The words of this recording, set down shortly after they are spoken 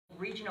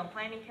Regional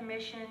Planning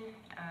Commission,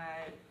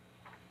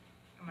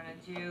 I'm going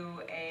to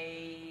do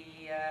a,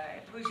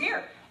 who's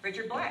here?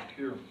 Richard Black.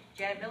 Here.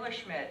 Janet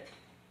Miller-Schmidt,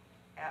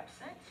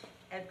 absent.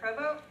 Ed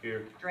Provo.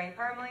 Here. Drain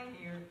Parmley.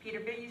 Here. Peter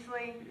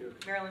Beasley. Here.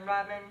 Marilyn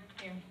Rodman.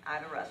 Here.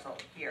 Ida Russell.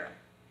 Here.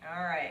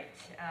 All right.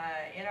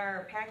 In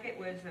our packet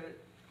was the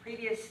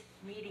previous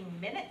meeting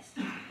minutes,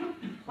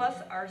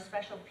 plus our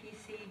special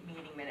PC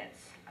meeting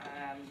minutes.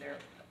 They're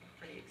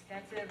pretty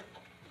extensive.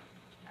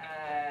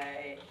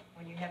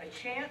 When you have a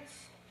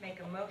chance, make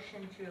a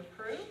motion to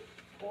approve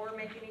or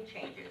make any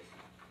changes.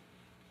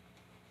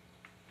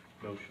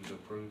 Motion to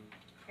approve.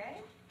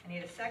 Okay, I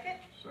need a second.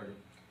 Second.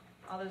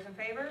 All those in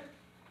favor?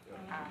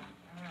 Yeah.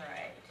 All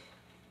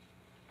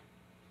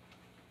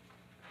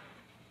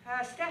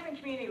right. Staff and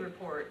community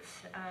reports.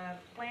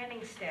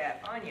 Planning staff,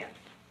 Anya.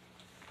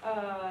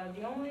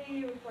 The only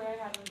report I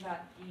had was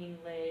that Dean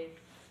Lay's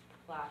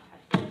plat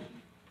had been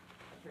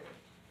approved.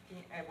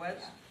 It was?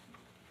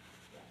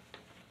 Yeah.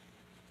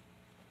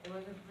 It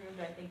was approved,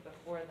 I think,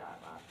 before that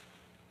last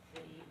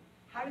city.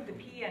 How did the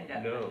P end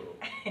up? No.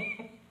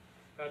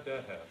 How'd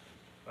that happen?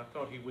 I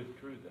thought he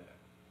withdrew that.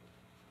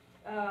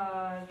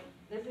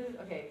 This is,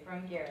 okay,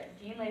 from Garrett.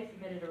 Dean Lay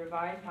submitted a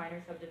revised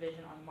minor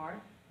subdivision on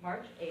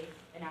March 8th,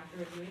 and after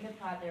reviewing the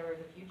plat, there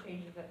was a few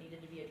changes that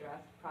needed to be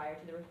addressed prior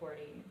to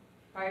recording,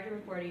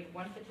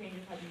 once the changes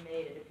have been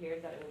made, it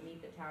appears that it will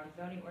meet the town's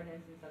zoning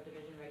ordinance and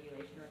subdivision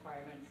regulation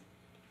requirements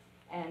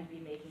and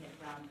be making its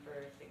round for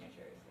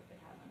signatures if it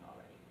hasn't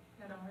already.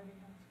 That already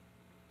has.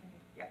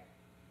 Yeah.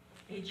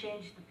 He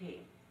changed the P.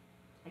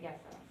 I guess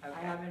so. Okay.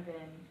 I haven't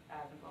been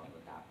as involved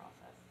with that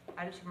process.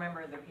 I just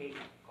remember the P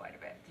quite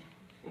a bit.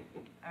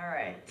 All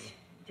right.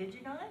 Did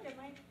you not? This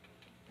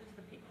is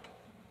the P.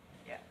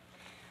 Yeah.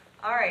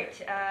 All right.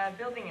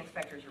 Building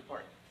inspector's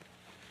report.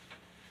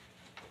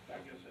 I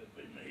guess that'd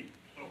be me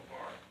so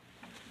far.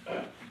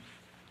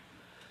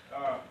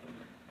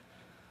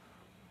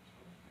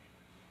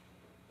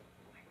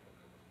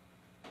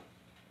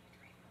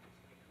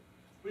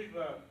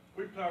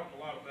 We've talked a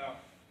lot about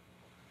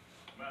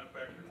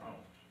manufactured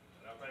homes,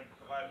 and I think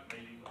the last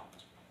meeting,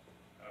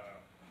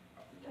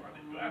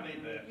 I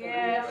need that.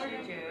 Yes, you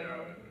do.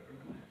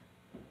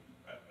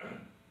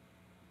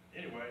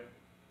 Anyway,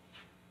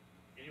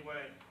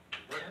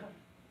 No.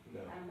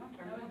 No,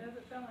 it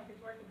doesn't sound like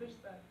it's worth the push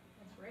button.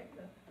 It's ready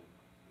to.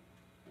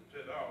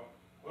 said, oh,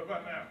 what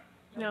about now?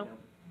 No.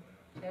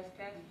 Test,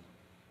 test.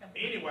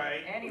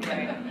 Anyway, I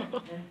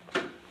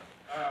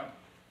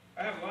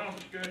had a long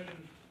discussion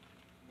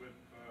with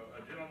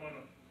a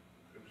gentleman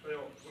who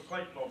sells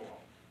Clayton Mobile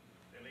Homes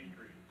in East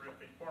Street,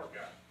 Big Park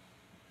guy.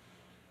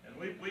 And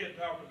we had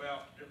talked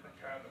about different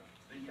kind of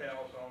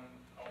decals on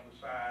the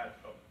side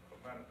of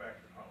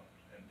manufactured homes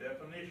and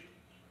definitions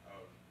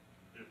of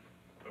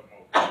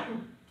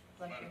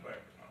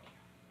manufactured homes.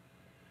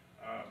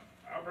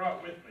 I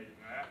brought with me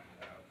tonight,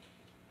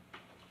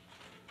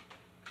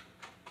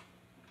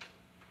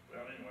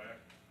 well anyway,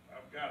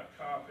 I've got a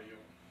copy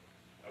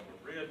of a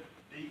red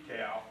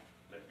decal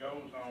that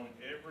goes on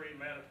every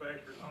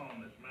manufactured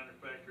home that's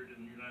manufactured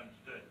in the United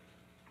States.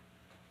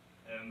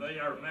 And they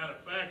are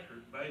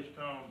manufactured based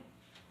on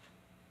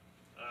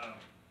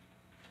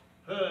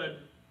HUD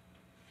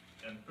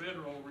and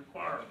federal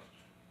requirements.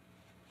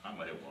 I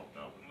may have walked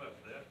off and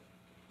left that.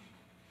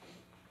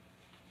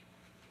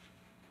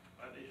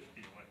 I did,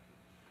 anyway.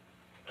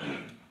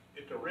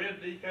 It's a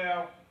red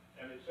decal,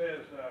 and it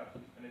says,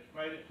 and it's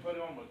put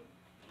on with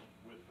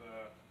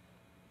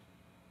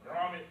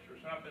grommets or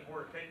something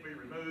where it can't be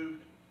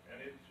removed,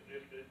 and it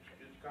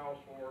calls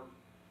for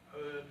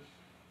HUD,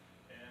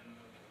 and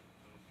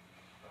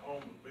the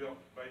home was built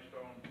based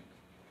on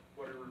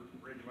whatever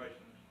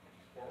regulations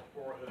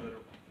for HUD.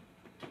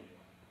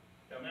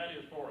 And that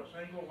is for a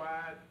single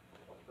wide,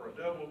 for a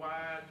double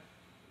wide,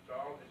 it's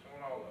on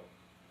all of them.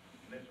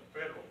 And it's a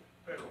federal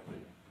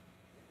deal.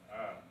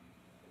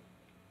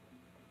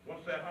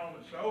 Once that home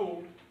is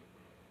sold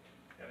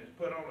and it's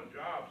put on a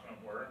job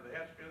somewhere, they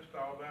have to be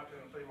installed by a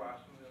Tennessee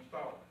licensed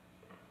installer.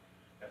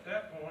 At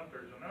that point,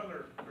 there is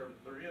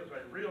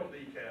a real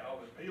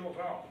decal that peels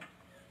off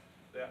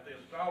that the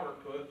installer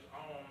puts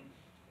on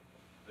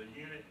the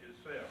unit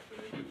itself. So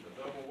if it's a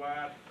double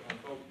wide, it's on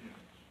both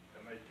units.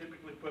 And they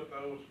typically put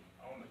those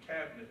on the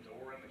cabinet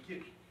or in the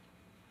kitchen.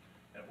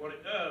 And what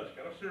it does, it's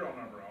got a serial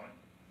number on it,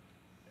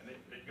 and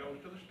it goes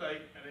to the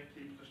state, and it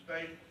keeps the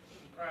state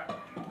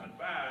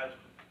advised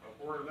of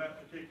where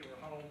that particular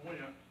home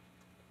went,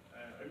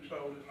 who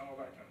sold it, and all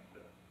that kind of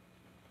stuff.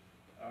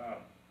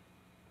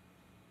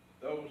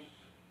 Those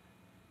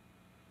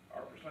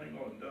are for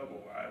single and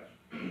double wides.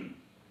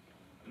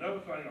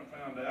 Another thing I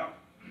found out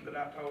that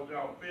I told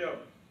y'all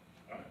Fib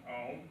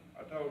on,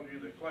 I told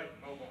you that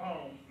Clayton Mobile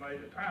Homes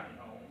made a tiny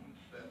home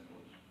that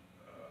was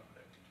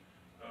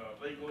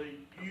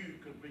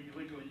could be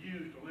legally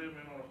used to live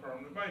in on a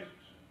permanent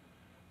basis.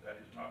 That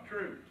is not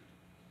true.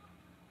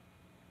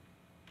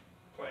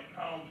 Clayton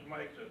Homes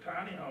makes a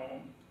tiny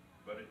home,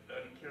 but it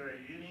doesn't carry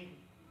anything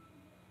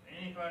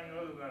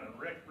other than a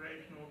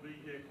recreational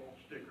vehicle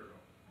sticker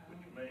on it,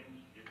 which means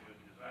it was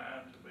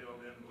designed to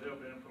live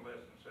in for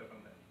less than 7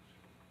 days.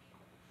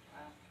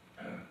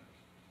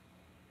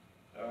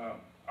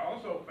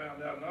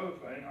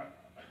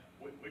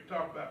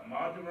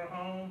 modular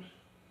homes,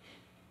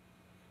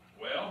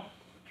 well,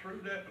 the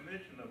true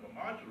definition of a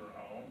modular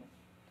home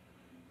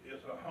is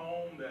a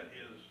home that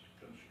is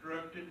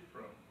constructed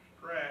from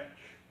scratch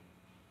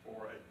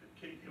for a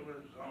particular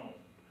zone.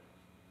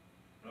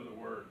 In other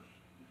words,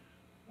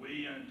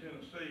 we in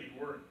Tennessee,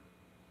 for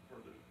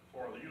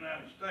the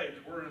United States,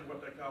 we're in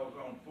what they call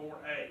Zone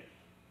 4A.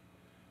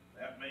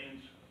 That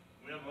means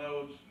wind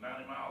loads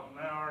 90 miles an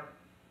hour,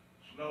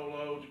 snow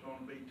loads going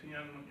to be 10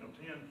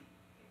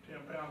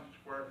 pounds a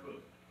square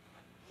foot.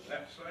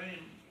 That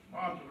same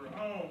modular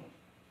home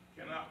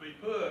cannot be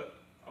put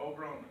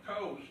over on the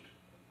coast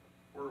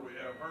where we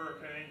have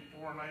hurricanes,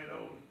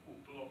 tornadoes,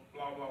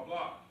 blah, blah,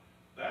 blah.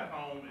 That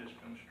home is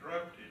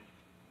constructed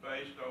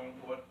based on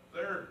what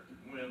their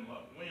wind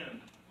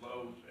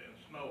loads and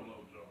snow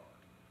loads are.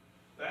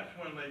 That's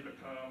when they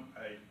become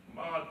a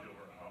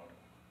modular home.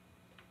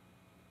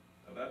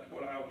 Now, that's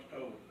what I was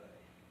told today.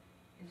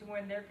 It's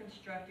when they're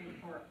constructed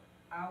for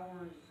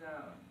our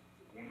zone.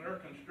 When they're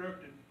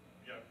constructed,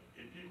 yeah,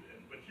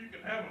 but you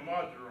can have a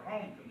modular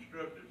home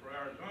constructed for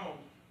our zone,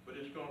 but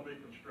it's going to be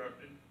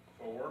constructed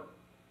for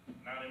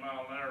 90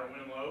 mile an hour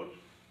wind loads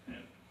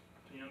and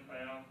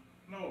 10-pound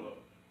snow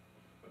loads.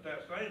 But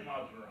that same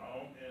modular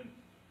home in,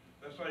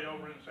 let's say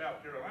over in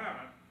South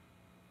Carolina,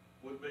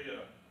 would be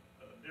a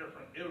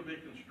different, it'll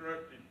be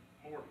constructed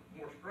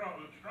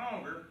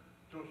stronger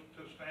to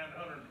stand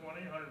 120,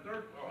 130,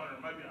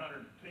 100, maybe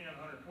 110,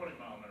 120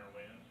 mile an hour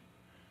winds.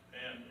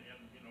 And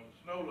you know, the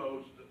snow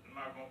loads that are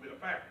not going to be a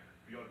factor,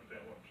 if you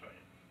understand what I'm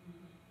saying.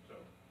 So,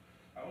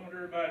 I want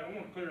to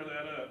clear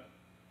that up.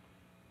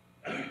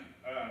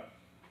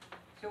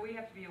 So we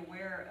have to be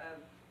aware of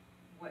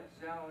what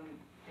zone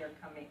they're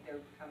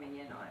coming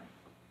in on.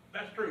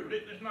 That's true, but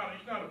it's not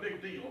a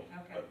big deal.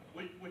 Okay. But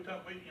we've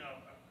talked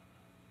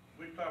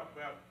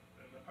about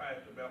in the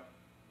past about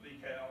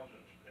decals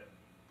and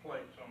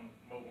plates on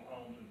mobile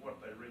homes and what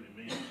they really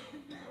mean,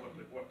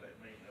 what they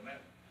mean, and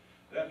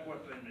that's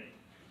what they mean.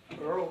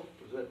 Earl,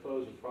 does that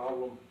pose a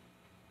problem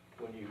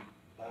when you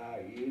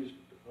buy a used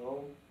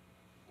home?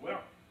 Well,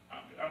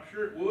 I'm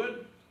sure it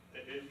would.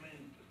 It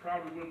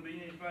probably wouldn't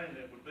be anything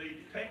that would be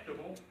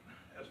detectable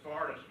as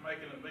far as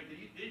making a big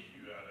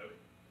issue out of it.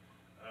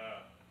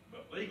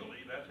 But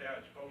legally, that's how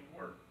it's supposed to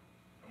work.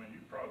 I mean, you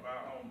probably buy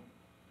a home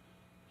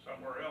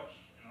somewhere else,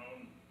 you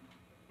know,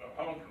 a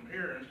home from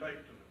here and take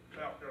it to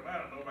South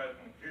Carolina, nobody's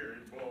going to care.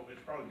 It'd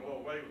probably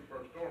blow away with the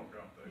first storm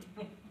come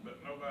through. But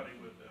nobody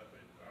would,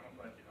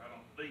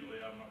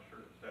 legally, I'm not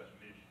sure if that's an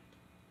issue.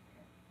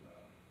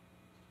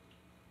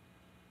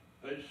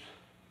 There's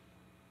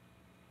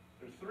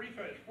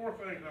four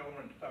things I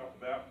wanted to talk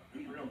about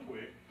just real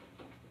quick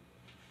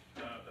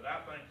that I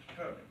think is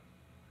coming.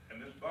 And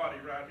this body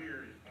right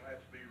here is going to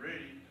have to be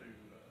ready to,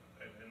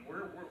 and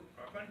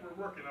I think we're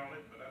working on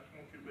it, but I just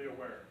want you to be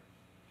aware.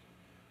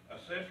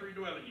 Accessory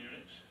dwelling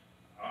units.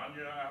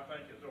 Anya, I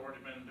think, has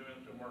already been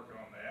doing some work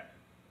on that.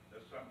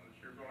 That's something that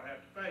you're going to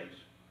have to face,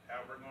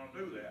 how we're going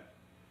to do that.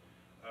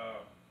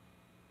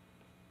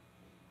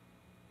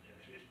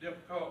 It's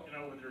difficult, you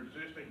know, with your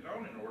existing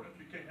zoning ordinance.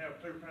 You can't have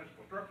two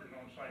principal structures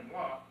on the same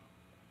lot.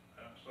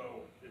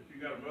 So if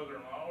you got a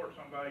mother-in-law or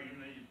somebody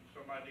needs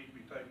to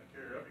be taken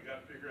care of, you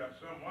got to figure out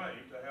some way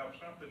to have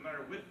something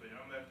there with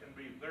them that can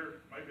be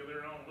maybe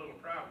their own little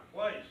private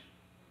place.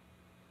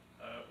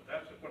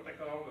 That's what they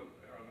call an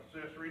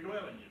accessory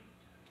dwelling unit.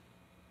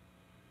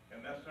 And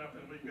that's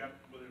something we've got,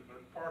 there's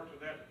parts of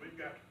that we've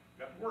got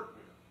to work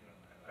with. You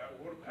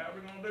know, how are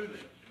we going to do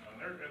this? You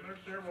know, and there's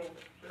several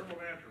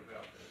answers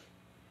out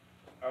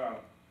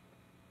there.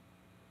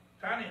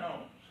 Tiny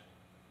homes.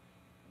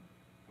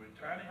 With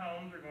tiny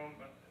homes,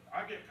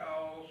 I get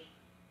calls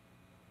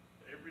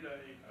every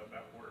day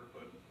about where to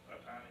put a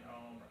tiny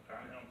home or a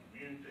tiny home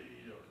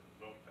community or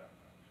those type of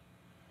things.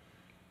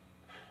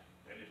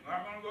 And it's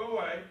not going to go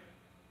away.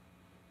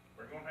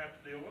 We're going to have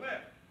to deal with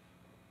that.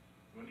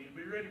 We need to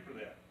be ready for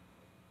that.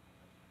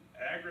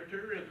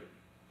 Agritourism,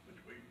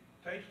 which we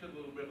tasted a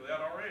little bit of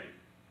that already.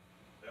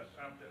 That's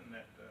something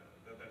that's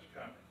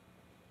coming,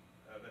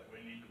 that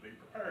we need to be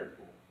prepared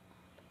for.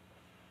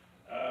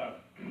 I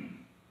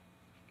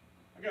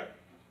got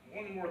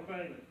one more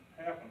thing that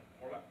happened.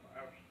 Well,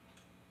 I was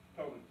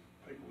told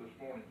people this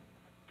morning,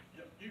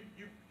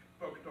 you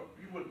folks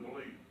you wouldn't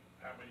believe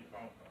how many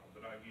phone calls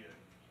that I get.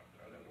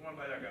 Sometimes. One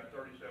day I got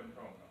 37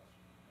 phone calls.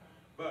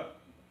 But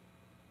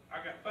I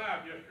got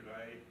 5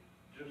 yesterday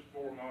just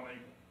for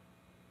Monteagle.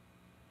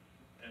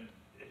 And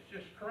it's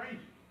just crazy.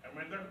 I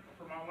mean, they're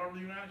from all over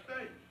the United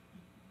States.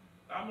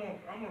 I'm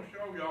gonna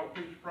show y'all a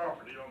piece of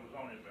property on the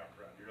zoning map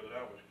right here that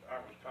I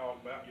was called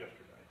about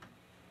yesterday.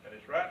 And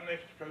it's right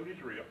next to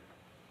Cody's Rip.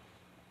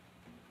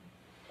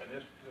 And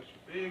this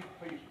big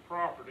piece of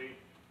property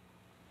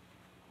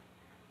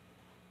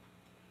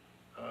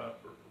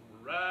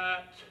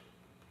right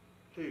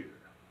here.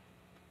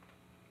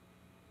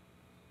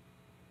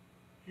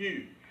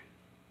 Huge.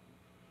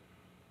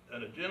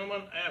 And a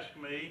gentleman asked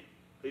me,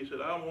 he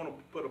said, I want to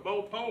put a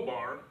pole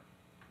barn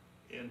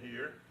in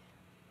here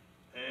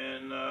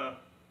and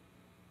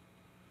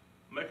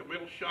make a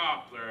little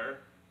shop there,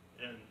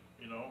 and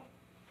you know,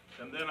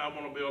 and then I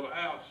wanna build a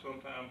house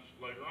sometimes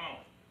later on.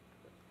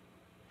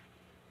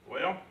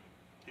 Well,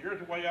 here's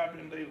the way I've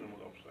been dealing with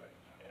those things,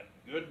 and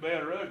good,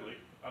 bad, or ugly,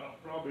 I don't,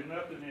 probably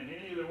nothing in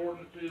any of the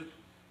ordinances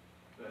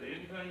that had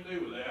anything to do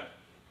with that.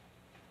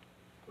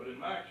 But in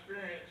my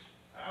experience,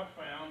 I've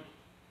found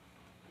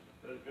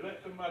that if you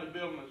let somebody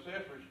build an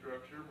accessory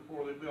structure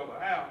before they build a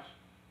house,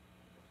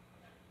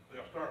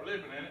 they'll start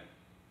living in it,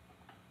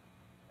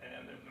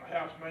 and then the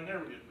house may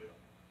never get built.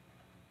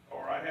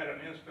 Or I had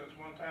an instance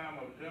one time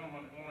of a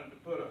gentleman that wanted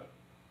to put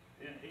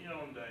he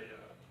owned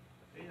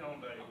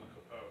a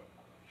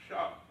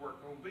shop,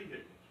 worked on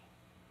vehicles.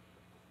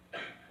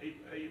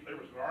 There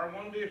was an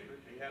R1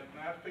 district, he had a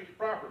nice piece of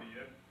property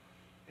in,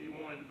 he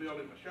wanted to build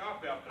him a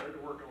shop out there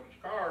to work on his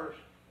cars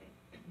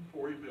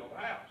before he built a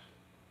house.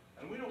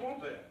 And we don't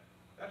want that.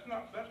 That's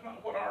not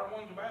what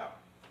R1's about.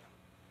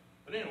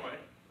 But anyway,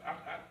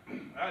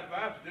 I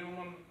advised the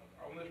gentleman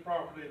on this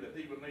property that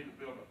he would need to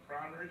build a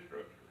primary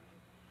structure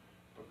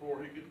before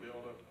he could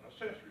build an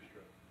accessory structure.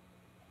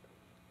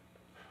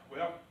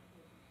 Well,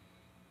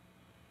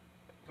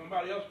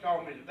 somebody else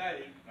called me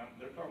today, and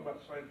they're talking about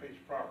the same piece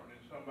of property,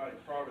 and somebody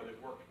probably that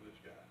works for this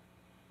guy.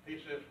 He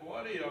says,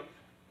 what if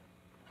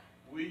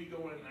we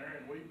go in there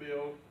and we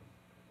build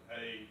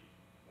a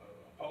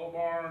pole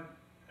barn,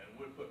 and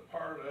we put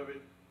part of it,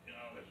 you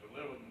know, it's a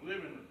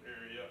living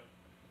area,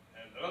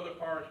 and the other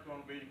part's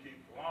gonna be to keep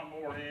the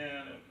lawnmower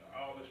in and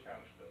all this kind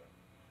of stuff.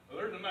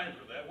 Well, there's a name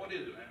for that. What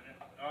is it, Andy?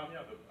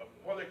 Yeah,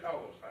 what do they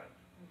call those things?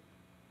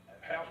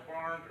 House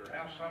barns or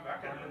house something? I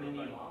can't remember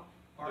the name.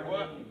 The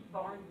what?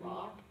 Barn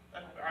loft.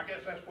 I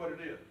guess that's what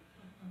it is.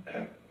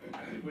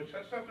 Which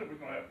that's something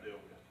we're gonna have to deal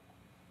with.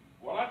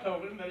 Well, I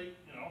told him that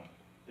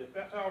if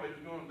that's all he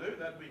was gonna do,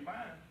 that'd be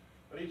fine.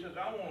 But he says,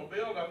 I wanna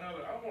build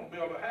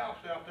a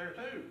house out there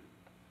too.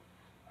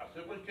 I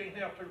said, well, you can't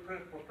have two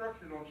principal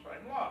structures on the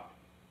same lot.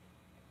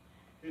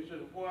 He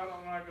says, well, why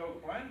don't I go to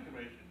the planning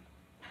commission?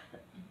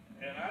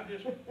 And I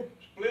just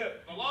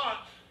split the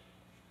lots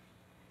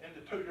into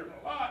two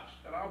different lots,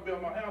 and I'll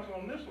build my house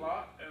on this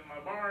lot and my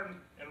barn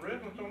and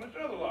residence on this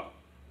other lot.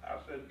 I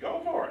said,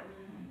 go for it.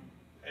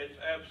 It's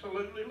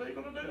absolutely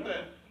legal to do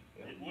that.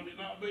 Would it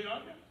not be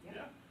on you?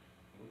 Yeah.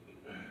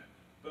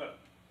 But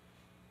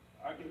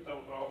I get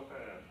those all the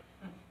time.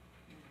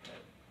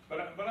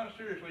 But I'm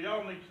seriously,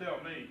 y'all need to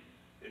tell me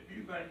if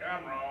you think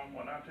I'm wrong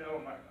when I tell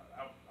them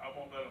I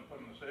won't let them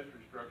put an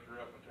accessory structure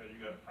up until you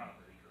got a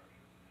primary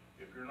structure.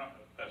 If you're not,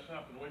 that's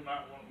something we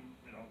might want to,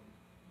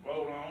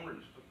 vote on or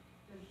just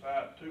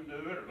decide to do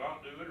it or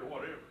not do it or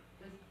whatever.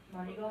 Does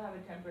Monteagle have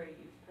a temporary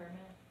use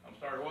permit? I'm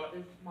sorry, what?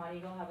 Does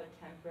Monteagle have a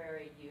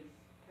temporary use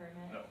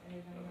permit? No. in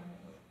his own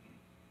ordinance?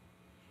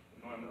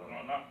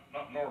 No,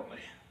 not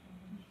normally.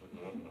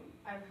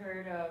 I've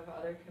heard of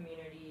other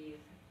communities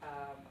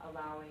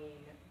allowing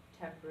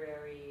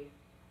temporary,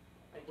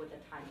 like with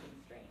a time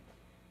constraint.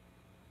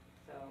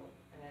 So,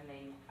 and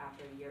then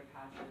after a year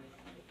passes,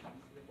 it comes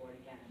to the board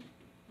again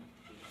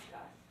to be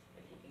discussed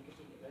if he can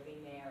continue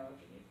living there or if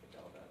he needs to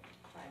build a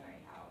primary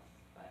house.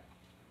 But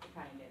it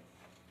kind of gets.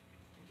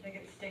 They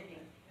get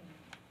sticky.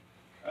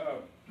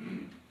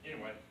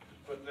 Anyway,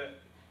 just put that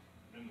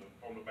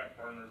on the back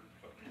burner,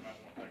 something you might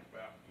want to think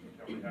about.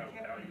 Tell me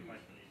how you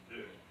think you need to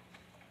do it.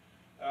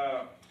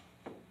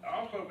 I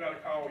also got a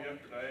call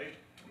yesterday,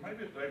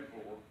 maybe the day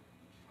before.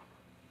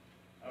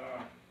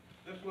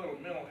 This little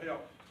mental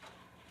health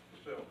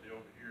facility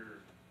over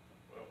here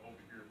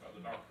by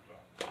the doctor's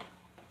office.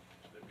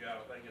 They've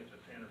got, I think it's a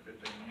 10 or 15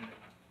 unit,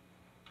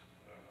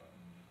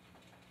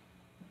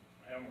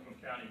 Hamilton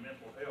County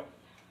Mental Health.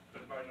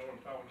 Does everybody know what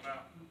I'm talking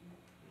about?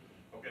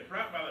 Okay, it's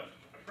right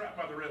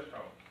by the rest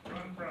home,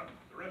 right in front.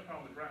 The rest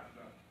home is right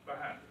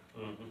behind it.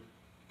 Mm-hmm.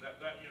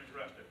 That unit's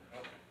right there.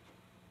 Okay.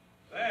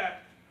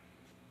 That,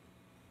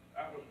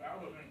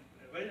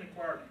 they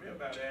inquired me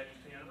about adding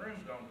 10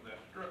 rooms onto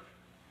that structure,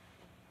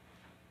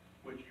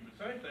 which you would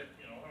think that,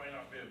 it may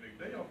not be a big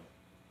deal,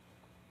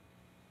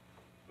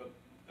 but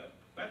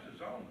that's a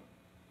zone.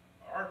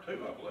 R2,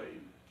 I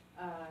believe.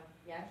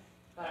 Yes,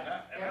 but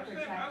And they're I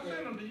protected.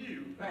 sent them to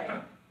you.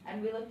 Right,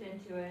 and we looked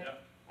into it, Yeah.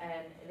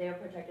 and they're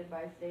protected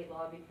by state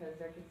law because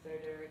they're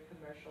considered a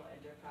commercial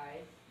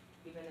enterprise.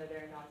 Even though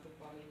they're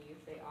non-conforming use,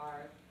 they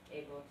are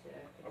able to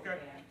Okay.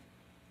 expand.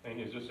 And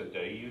is this a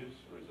day use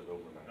or is it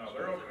overnight? No,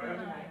 they're overnight.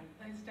 Overnight.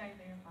 They stay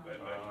there. They They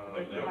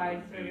That provide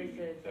would be-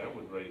 services. That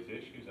would raise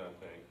issues, I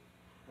think.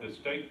 Does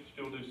state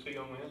still do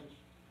CONs?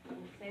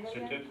 Say that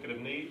again? Certificate of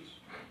needs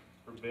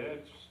for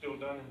beds, still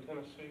done in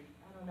Tennessee?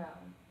 I don't know.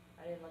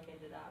 I didn't look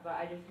into that, but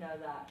I just know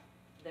that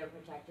they're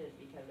protected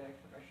because they're a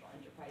commercial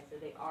enterprise, so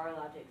they are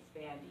allowed to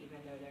expand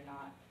even though they're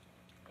not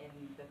in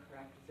the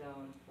correct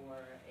zone for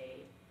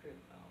a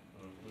approved home.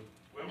 Mm-hmm.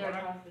 Well, They're when I-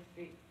 across the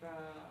street from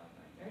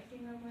a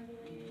nursing home, I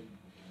believe.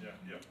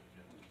 Yeah.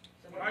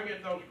 When I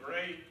get those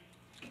grade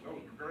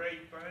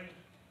things,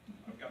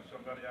 I've got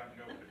somebody I can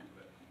go to for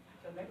that.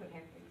 So they would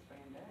have to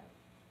expand that,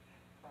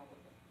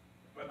 probably.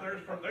 But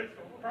there's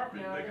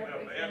property No, big enough they're to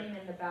add. expanding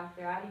in the back,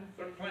 they're adding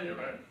There's 6 plenty of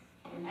units. room.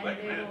 And They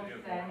they can will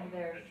get send one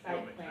their and still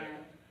site make plan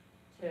sense.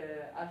 to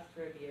us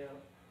to review,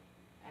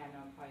 and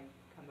I'll probably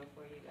come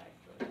before you guys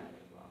to look at it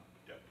as well.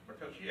 Yeah,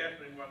 because she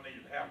asked me what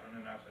needed to happen,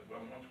 and I said,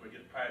 well, once we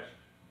get past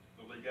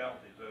the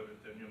legalities of it,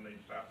 then you'll need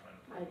site plan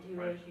I approval. do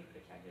wish you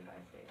protected by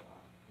state law.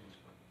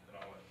 And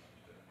all that kind of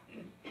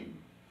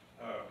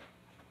stuff.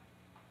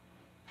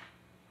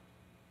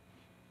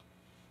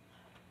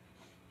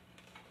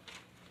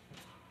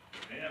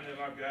 And then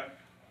I've got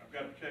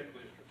a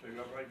checklist or two,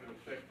 I think there's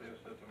a checklist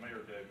that the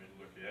mayor gave me to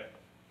look at.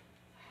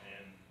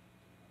 And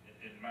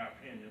in my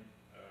opinion,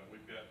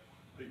 we've got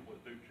people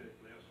that do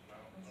checklists, and I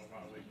don't know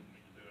why we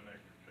need to do an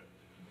extra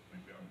checklist, to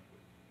be honest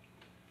with you.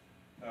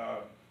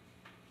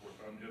 Of course,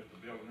 I'm just a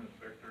building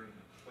inspector, and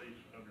please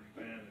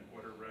understand that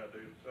whatever I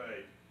do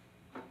say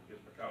is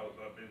because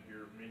I've been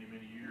here many,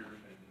 many years,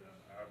 and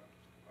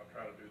I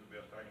try to do the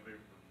best I can do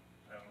for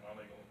town of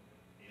Monteagle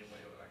any way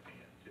that I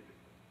can,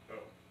 typically. So,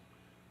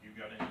 you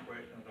got any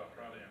questions, I'll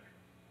try to answer.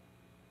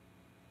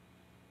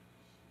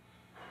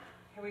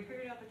 Have we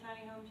figured out the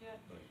tiny homes yet?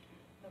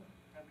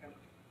 Okay.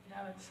 No,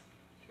 it's,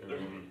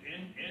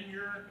 In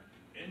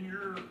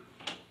your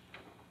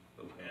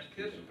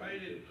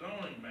anticipated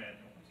zoning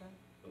manual,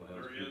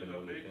 there is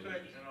a big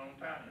section on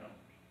tiny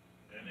homes,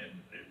 and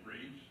it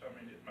reads, I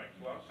mean, it makes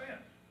a lot of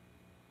sense.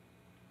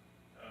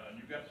 And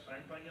you've got the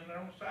same thing in there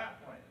on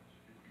site plans.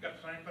 You've got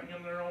the same thing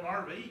in there on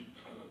RVs,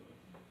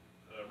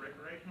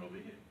 recreational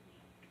vehicles.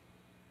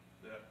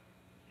 That,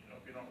 you know,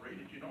 if you don't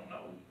read it, you don't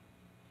know.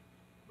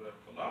 But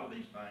a lot of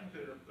these things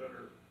that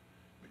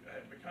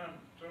have become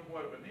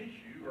somewhat of an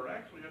issue are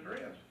actually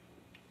addressed.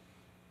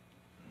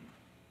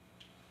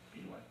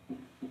 Anyway.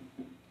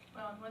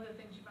 well, one of the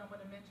things you might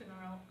want to mention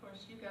are, of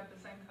course, you got the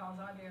same calls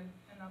I did,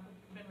 and I've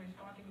been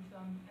responding to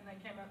them, and they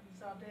came up and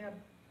saw Deb.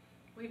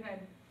 We've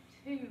had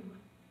two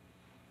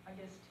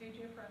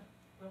different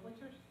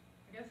realtors,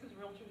 I guess it's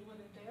realtors with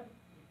it, Deb.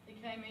 They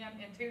came in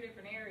two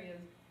different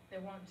areas that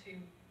want to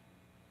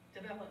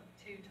develop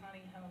two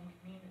tiny home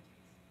communities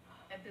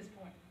at this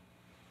point.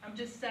 I'm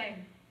just saying,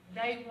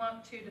 they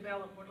want to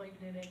develop, we're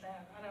leaving it at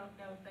that. I don't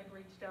know if they've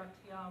reached out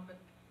to y'all, but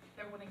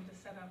they're wanting to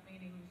set up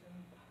meetings,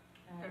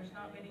 and there's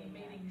not many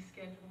meetings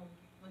scheduled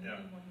with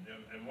Yeah, anyone.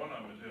 and one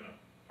of them is in a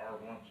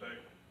R1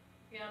 section.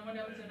 Yeah, and one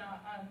of them's in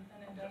an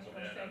industrial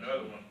And section.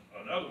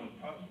 another one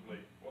possibly,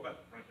 well,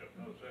 that's brings up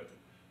another subject.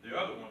 The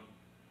other one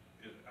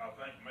is, I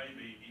think,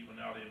 maybe even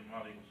out in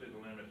Monteagle city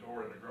limits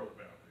or in the growth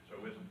boundary, so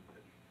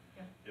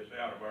it's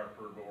out of our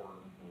purview,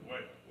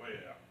 way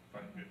out.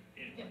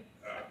 Anyway,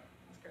 That's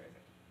crazy.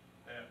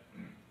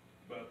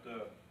 but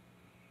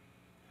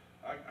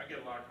I get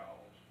a lot of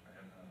calls,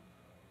 and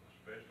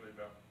especially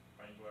about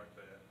things like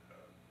that.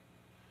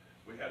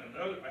 I had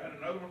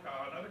another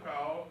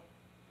call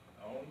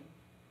on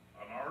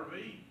an RV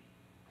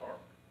park,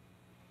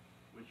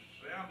 which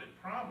sounded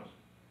promising.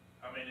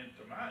 I mean, in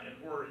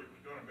where it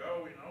was gonna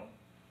go, you know,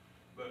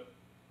 but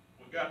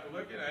we got to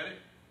looking at it,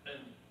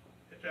 and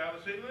it's out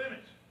of the city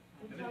limits.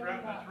 And it's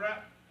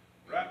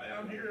right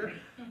down here,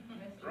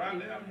 right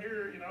down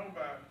here, you know,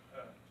 by,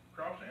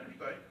 across the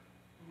interstate.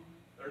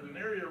 There's an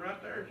area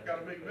right there, it's got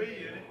a big V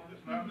in it,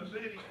 it's not in the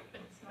city,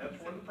 that's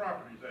where the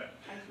property's at.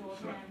 I told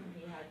him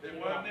he had It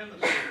to, wasn't in the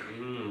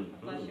city.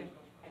 Bless you.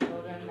 I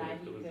told him that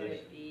he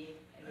could be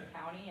in the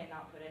county and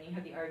not put any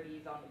of the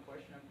RVs on the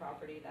portion of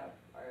property that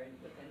are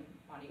within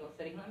Monteagle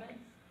city limits.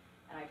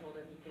 And I told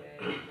him he could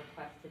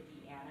request to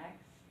de-annex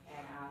and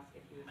ask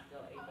if he was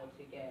still able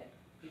to get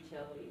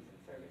utilities and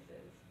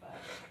services, but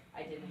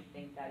I didn't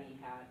think that he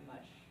had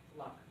much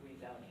luck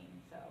rezoning,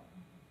 so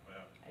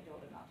Well, I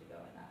told him not to go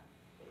in that.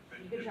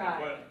 if You could it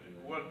try.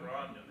 wasn't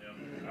Ronnie,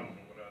 then I don't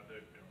know what I'd do.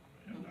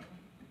 I don't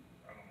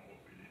know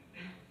what we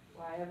did.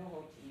 Well, I have a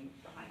whole team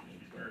behind me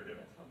too, Very good.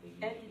 that's helping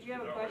me. Ed, did you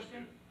have a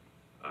question?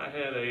 I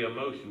had a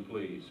motion,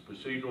 please,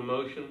 procedural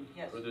motion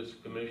Yes. for this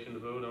commission to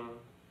vote on.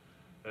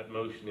 That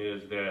motion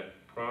is that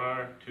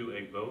prior to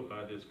a vote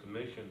by this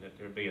commission, that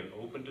there be an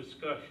open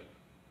discussion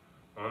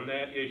on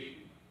that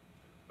issue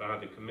by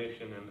the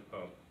commission and the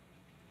public,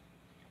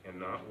 and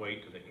not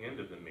wait to the end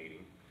of the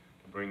meeting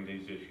to bring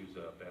these issues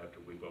up after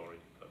we've already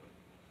voted.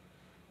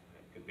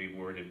 It could be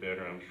worded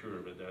better, I'm sure,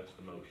 but that's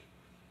the motion.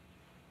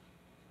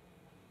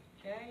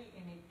 Okay,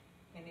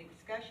 any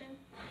discussion?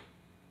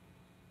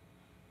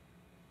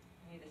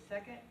 Need a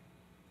second?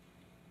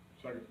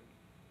 Second.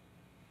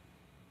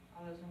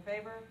 All those in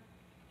favor?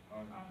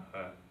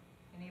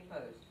 Any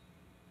opposed?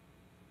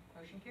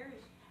 Motion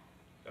carries.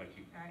 Thank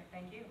you. All right,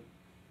 thank you.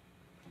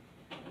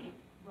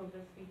 Will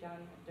this be done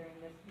during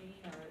this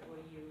meeting, or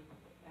will you?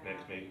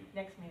 Next meeting.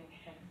 Next meeting.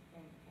 Okay,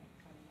 okay.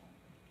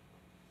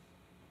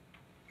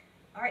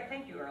 All right,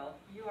 thank you, Earl.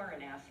 You are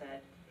an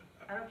asset.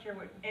 I don't care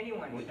what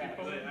anyone Would you says.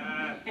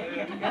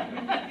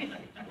 say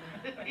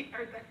You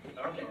heard that? I'm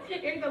sorry.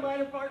 You heard the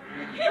latter part?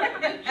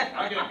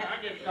 I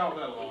get called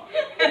that a lot.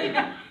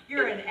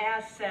 You're an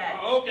asset.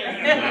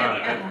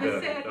 Okay.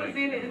 The set was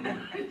in it.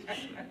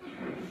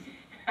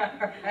 All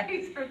right.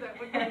 He's heard that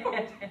one before.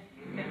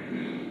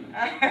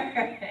 All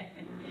right.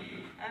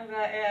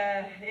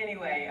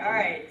 Anyway, all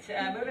right,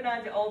 moving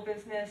on to old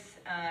business,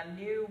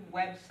 new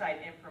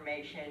website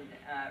information.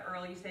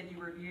 Earl, you said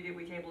you reviewed it,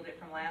 we tabled it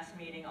from last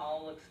meeting,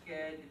 all looks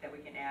good, that we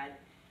can add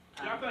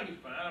Yeah, I think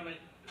it's fine, I mean,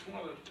 it's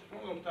one of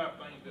those type of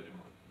things that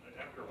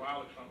after a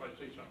while, if somebody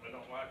sees something they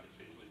don't like, it's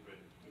easily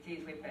fixed. It's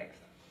easily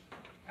fixed.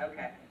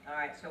 Okay, all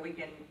right, so we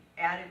can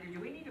add it, do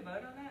we need to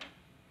vote on that?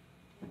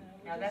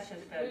 No, that's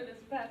just a-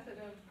 Just pass it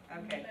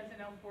over. Okay. Pass it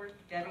on for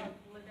Debbie?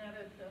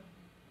 Lynetta to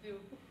do.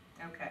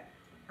 Okay,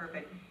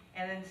 perfect.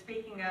 And then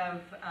speaking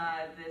of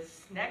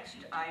this next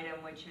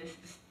item, which is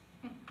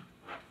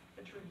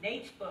The truth.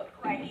 Nate's book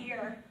right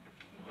here.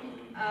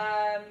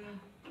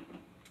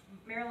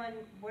 Marilyn,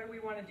 what do we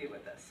want to do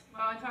with this?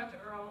 Well, I talked to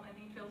Earl, and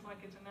he feels like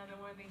it's another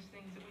one of these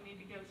things that we need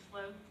to go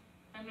slow.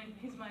 I mean,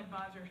 he's my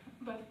advisor,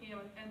 both him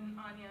and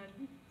Anya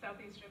in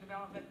Southeastern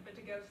Development, but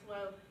to go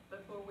slow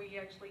before we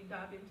actually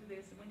dive into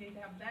this. And we need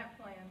to have that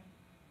plan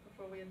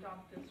before we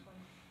adopt this one.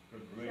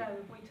 Agreed. So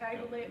we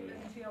table it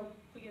until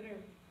we get a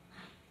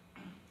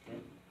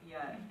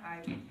Yeah,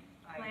 I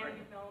plan,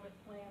 agree. development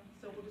plan,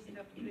 so we'll just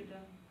have to get it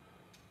done.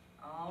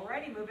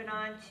 Alrighty, moving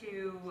on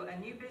to a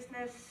new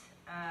business,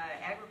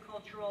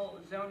 agricultural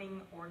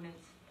zoning ordinance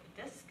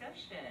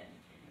discussion.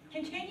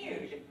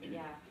 Continued.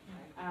 Yeah.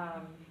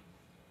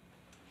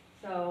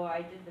 So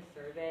I did the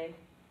survey.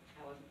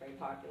 That wasn't very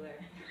popular.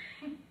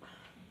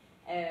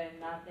 And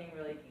nothing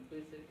really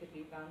conclusive could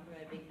be found from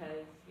it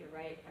because you're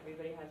right,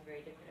 everybody has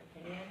very different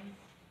opinions.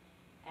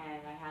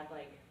 And I had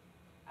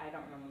I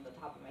don't remember off the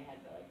top of my head,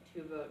 but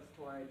 2 votes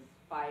towards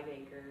 5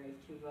 acres,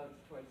 2 votes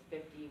towards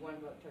 50, 1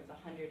 vote towards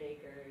 100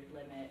 acre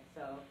limit.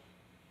 So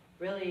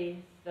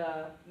really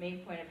the main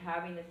point of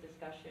having this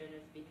discussion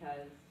is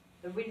because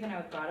the reason I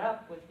was brought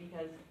up was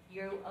because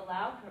you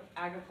allow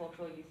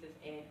agricultural uses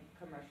in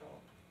commercial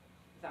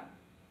zone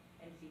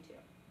in C2,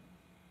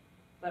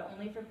 but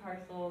only for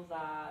parcels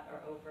that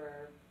are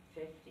over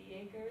 50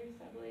 acres,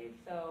 I believe.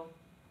 So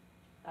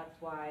that's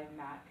why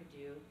Matt could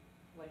do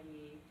what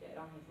he did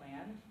on his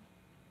land.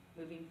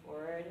 Moving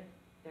forward,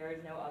 there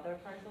is no other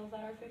parcels that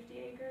are 50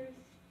 acres,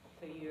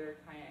 so you're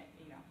kind of,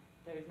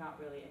 there's not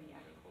really any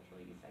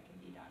agricultural use that can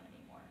be done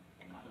anymore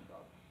in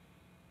Monteagle.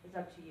 It's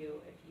up to you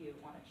if you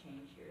want to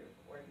change your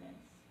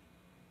ordinance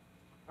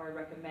or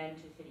recommend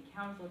to city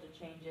council to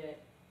change it,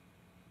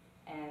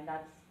 and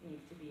that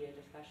needs to be a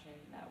discussion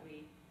that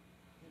we,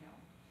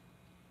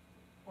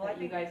 Well, I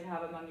that you think, guys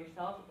have among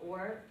yourselves,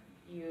 or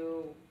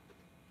you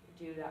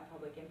do that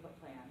public input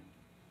plan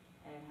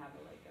and have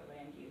a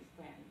land use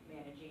plan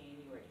managing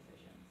your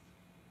decisions,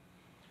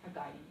 or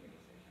guiding your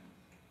decisions.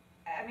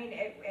 I mean,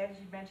 as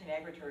you mentioned,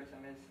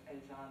 agritourism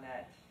is on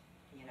that,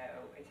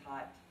 it's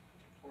hot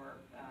for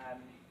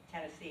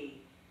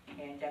Tennessee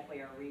and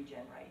definitely our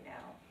region right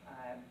now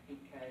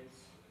because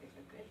it's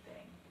a good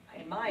thing,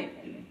 in my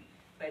opinion.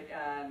 But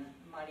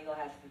Monteagle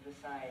has to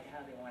decide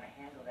how they want to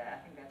handle that. I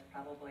think that's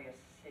probably a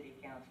city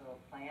council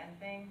plan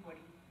thing. What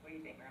do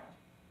you think, Marilyn?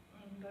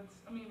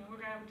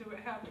 We're gonna have to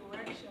have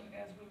direction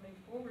as we move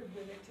forward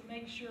with it to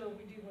make sure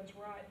we do what's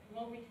right.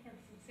 Well, we are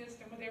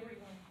consistent with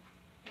everyone.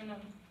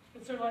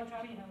 It's sort of like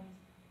tiny homes.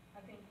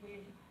 I think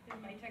it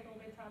may take a little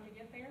bit of time to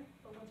get there,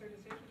 but once our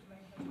decision's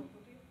made, that's what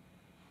we'll do.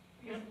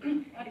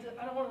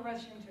 I don't wanna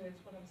rush into it,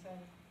 is what I'm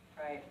saying.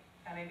 Right.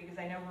 I mean, because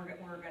I know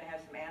we're going to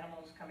have some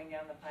animals coming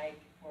down the pike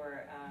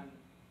for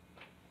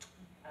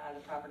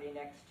the property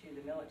next to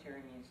the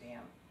military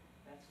museum.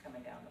 That's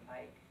coming down the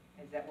pike.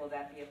 Will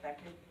that be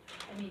affected?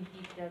 I mean,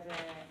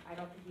 I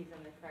don't think he's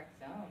in the correct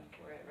zone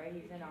for it, right?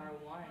 He's in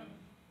R1.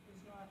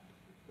 It's not,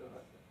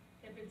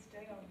 if it's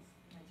Dale's.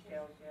 It's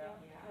Dale's, yeah.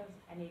 Yeah,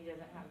 and he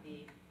doesn't have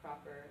the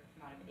proper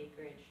amount of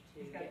acreage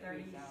to He's got get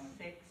 36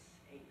 rezoned.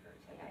 acres,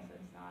 I Yeah, think. so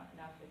it's not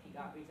enough if he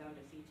got rezoned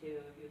to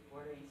C2, if he was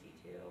bordering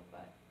C2,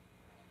 but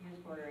He is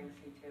bordering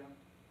C2.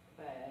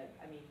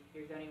 I mean,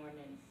 your zoning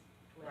ordinance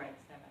Right.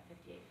 limits them at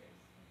 50 acres.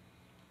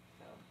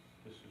 So,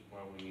 This is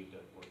why we need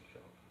that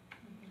workshop.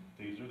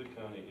 These are the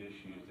kind of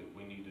issues that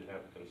we need to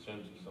have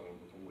consensus on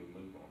before we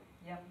move on.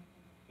 Yep.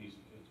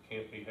 It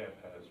can't be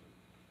haphazard.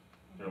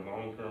 There are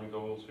long-term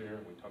goals here.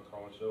 We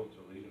call ourselves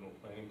a regional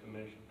planning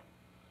commission.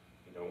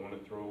 You don't want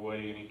to throw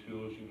away any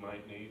tools you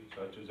might need,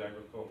 such as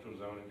agricultural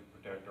zoning to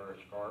protect our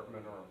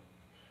escarpment or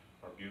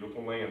our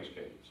beautiful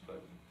landscapes, but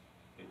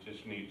it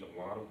just needs a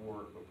lot of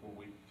work before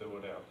we throw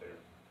it out there.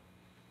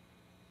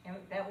 And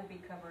that will be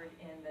covered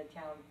in the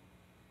town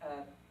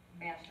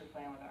master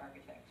plan with the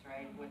architects,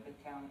 right? With the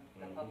town,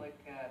 the public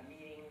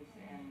meetings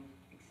and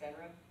et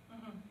cetera.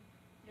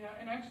 Yeah,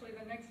 and actually,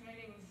 the next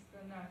meeting's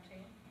the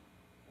 19th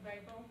of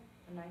April.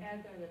 the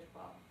 19th or the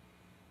 12th?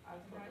 I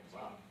was told the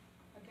 12th.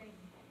 I think,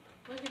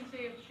 look and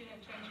see if she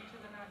didn't change it to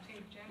the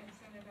 19th. Janet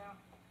sent it out.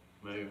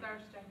 It's Mayor, a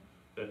Thursday.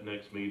 that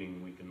next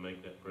meeting, we can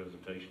make that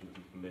presentation to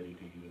the committee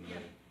to you and me,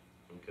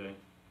 okay?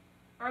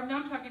 Or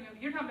I'm talking,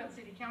 you're talking about the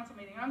city council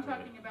meeting. I'm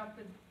talking about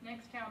the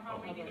next town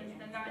hall meeting is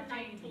the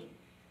 19th.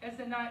 It's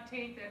the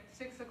 19th at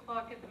 6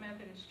 o'clock at the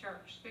Methodist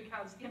Church,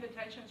 because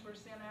invitations were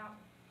sent out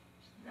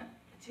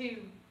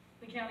to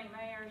the county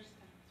mayors,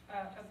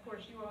 of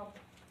course, you all.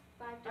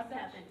 5 to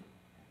 7.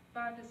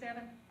 5 to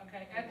 7?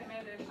 Okay, at the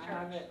Methodist I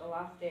have Church. it, the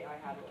last date I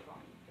had was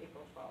on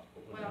April 12th.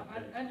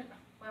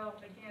 Well,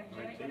 again,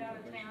 Janet went out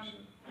of town.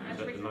 Is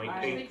that the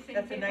 19th?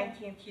 That's the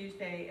 19th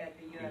Tuesday at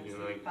the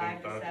UMC,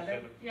 5 to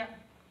 7. Yeah,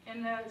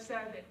 And so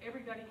that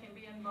everybody can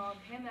be involved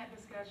in that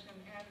discussion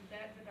and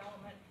that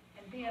development.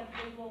 And then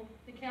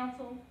the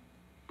council,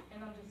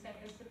 and I'm just saying,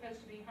 it's supposed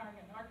to be hiring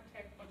an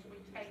architect once we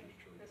take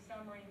the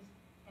summaries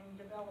and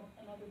develop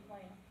another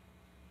plan.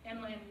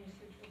 And land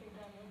usage will be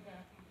done with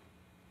that.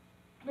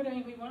 But I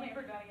mean, we want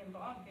everybody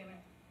involved in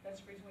it.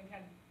 That's the reason we've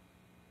had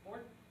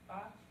 4, 5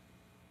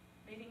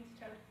 meetings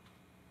total.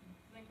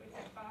 I think we've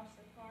had 5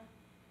 so far.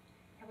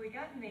 Have we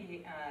gotten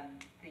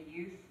the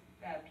youth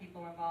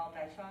people involved?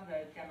 I saw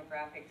the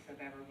demographics of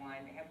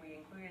everyone. Have we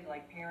included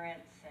like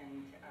parents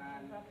and,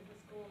 Invited the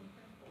school and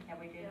principal. have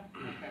we did?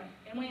 Yeah. Okay,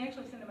 And we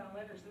actually send them out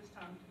letters this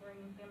time to bring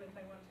them if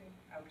they want to.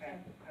 okay,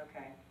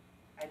 okay.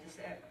 I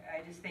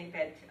just think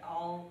that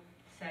all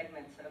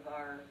segments of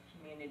our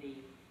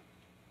community,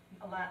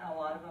 a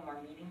lot of them are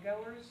meeting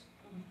goers.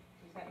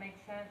 Does that make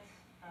sense?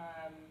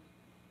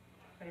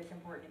 But it's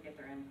important to get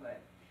their input.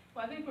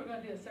 Well, I think we're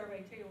gonna do a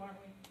survey too, aren't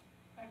we?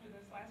 After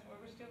this last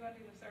one, we're still gonna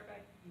do the survey.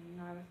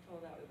 No, I was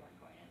told that we weren't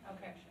going into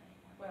Okay. session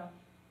anymore. Well,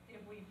 if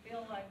we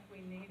feel like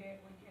we need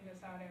it, we can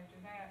decide after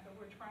that, but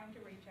we're trying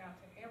to reach out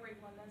to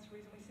everyone. That's the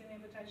reason we sent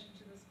invitations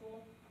to the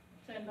school,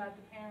 to invite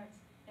the parents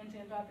and to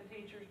invite the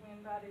teachers. We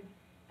invited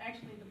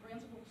actually the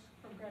principals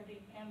from Grundy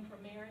and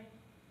from Marion,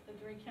 the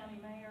 3 county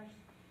mayors,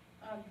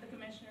 the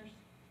commissioners.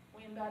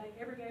 We invited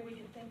everybody we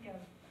could think of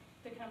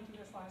to come to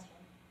this last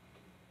one.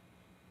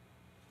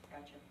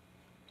 Gotcha.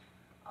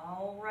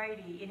 All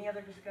righty. Any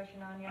other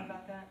discussion, Anya,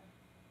 about that?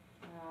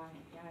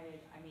 Yeah,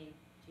 I mean,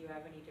 do you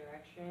have any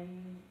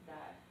direction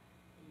that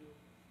you,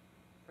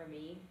 for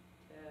me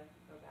to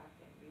go back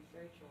and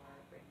research or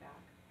bring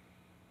back?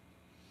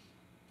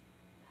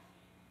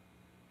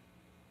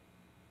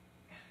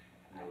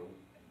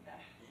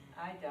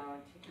 I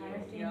don't. It kind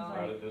of seems Not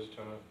like, at this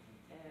time.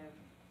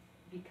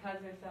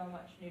 because there's so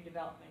much new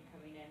development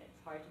coming in,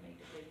 it's hard to make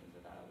decisions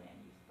without a land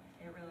use plan.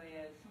 It really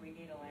is. We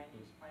need a land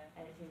use plan.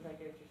 And it seems like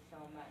there's just so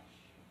much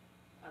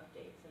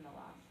updates in the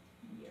last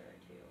year or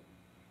two.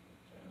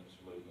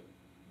 Absolutely.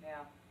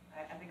 Yeah,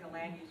 I think a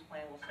land use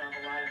plan will solve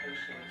a lot of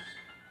issues.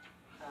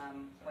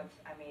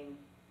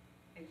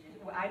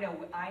 Well, I know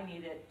I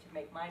need it to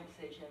make my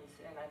decisions,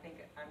 and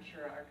I'm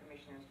sure our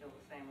commissioners feel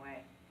the same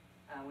way.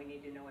 We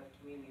need to know what the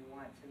community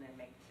wants and then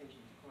make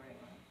decisions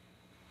accordingly.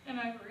 And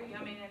I agree,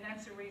 I mean, and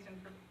that's the reason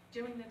for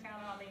doing the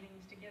town hall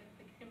meetings, to get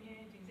the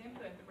community's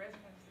input, the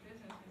residents, the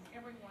businesses,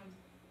 everyone's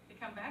to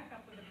come back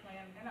up with a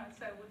plan, and I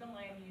say with the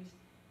land use,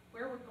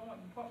 where we're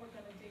going, what we're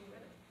gonna do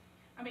with it.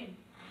 I mean,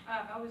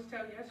 I was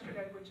told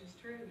yesterday, which is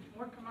true,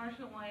 more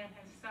commercial land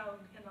has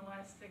sold in the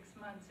last 6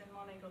 months in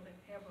Monteagle than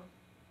ever,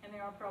 and they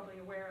are probably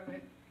aware of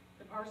it.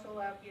 The parcel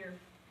out here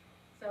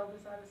sold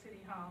beside the city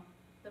hall,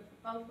 the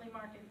Oakley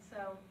Market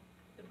sold,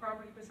 the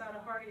property beside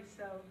a Hardee's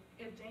sold.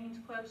 If James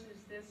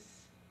closes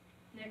this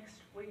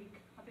next week,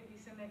 I think he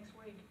said next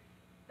week,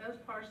 those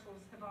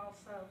parcels have all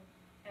sold.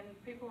 And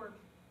people were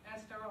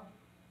asked Earl,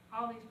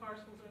 all these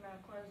parcels are now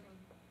closing.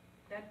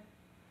 That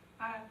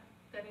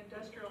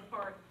industrial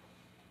park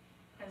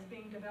is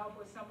being developed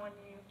with someone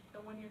new.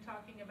 The one you're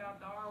talking about,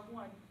 the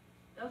R1,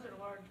 those are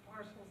large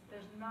parcels.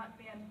 There's not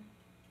been,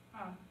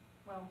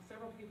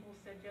 several people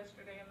said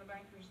yesterday in the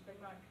bankers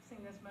they've not seen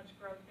this much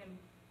growth in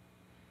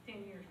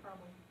 10 years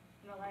probably.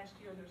 In the last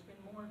year, there's been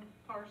more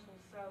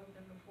parcels sold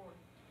than before.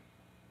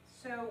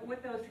 So with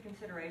those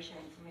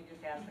considerations, let me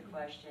just ask the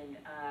question,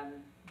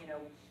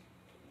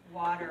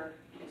 water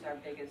is our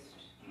biggest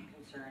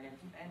concern,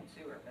 and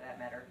sewer for that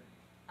matter.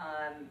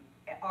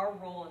 Our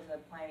role as a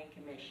planning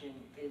commission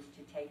is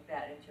to take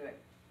that into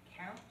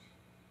account,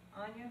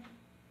 Anya?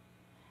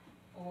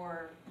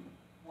 Or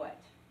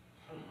what?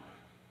 I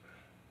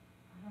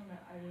don't know,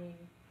 I mean,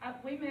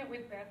 We met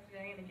with Beth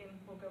today, and again,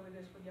 we'll go over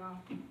this with y'all.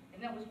 And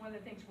that was one of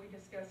the things we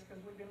discussed,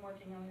 because we've been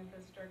working on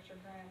infrastructure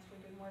grants.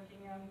 We've been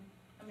working on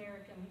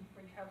American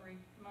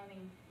recovery money.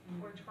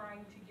 We're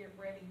trying to get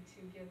ready to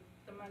get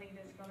the money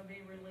that's going to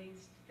be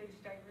released through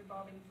state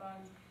revolving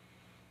funds.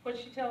 What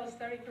she tells us,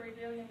 $33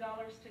 billion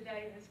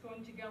today that's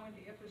going to go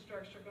into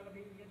infrastructure, going to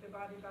be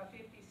divided by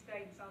 50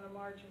 states on the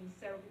margins,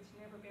 so it's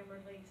never been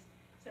released.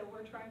 So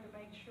we're trying to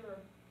make sure,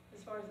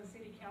 as far as the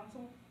city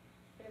council,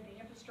 that the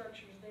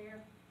infrastructure's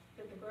there,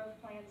 that the growth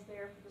plan's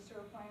there for the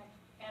sewer plant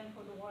and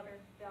for the water,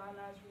 the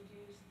ionized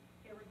reduce,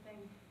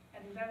 everything.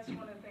 And that's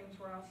one of the things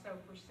we're also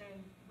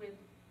pursuing with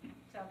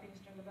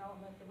Southeastern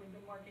Development that we've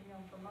been working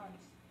on for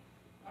months.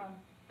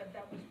 But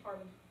that was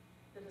part of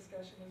the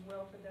discussion as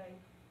well today.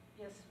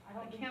 Yes,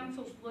 the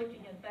council's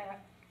looking at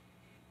that,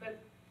 but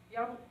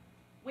y'all,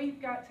 we've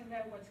got to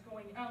know what's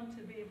going on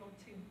to be able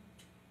to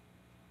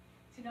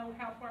know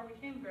how far we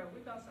can grow.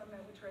 We've also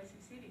met with Tracy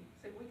City,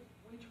 so we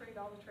treat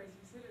all the Tracy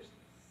Cities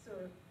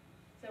sewer.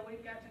 So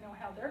we've got to know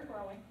how they're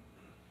growing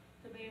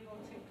to be able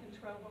to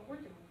control what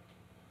we're doing.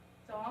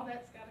 So all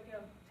that's got to go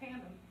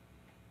tandem.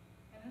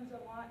 And there's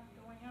a lot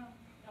going on,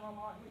 and a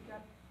lot we've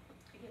got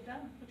to get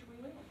done, which we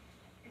will.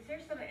 Is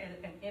there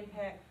an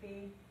impact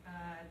fee?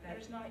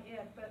 There's not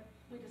yet, but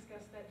we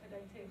discussed that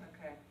today too.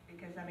 Okay,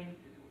 because I mean,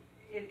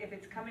 if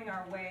it's coming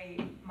our way,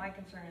 my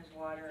concern is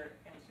water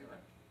and sewer.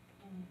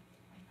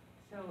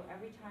 So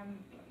every time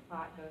a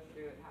plat goes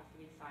through, it has to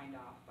be signed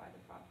off by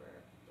the proper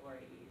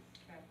authorities.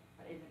 Okay.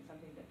 That isn't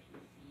something that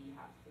PC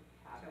has to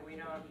have So we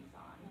don't- expertise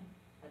on.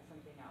 That's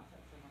something else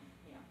that someone,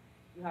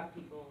 you have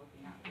people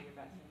looking out for your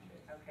best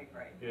interests. Okay,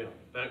 great. Yeah,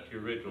 back to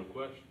your original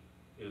question,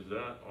 is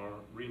that our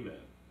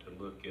remit to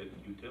look at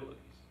utilities?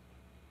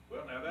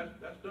 Well, now,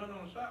 that's done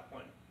on the site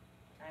plan.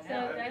 I So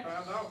know. That's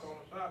that's- signed off on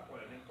the site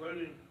plan,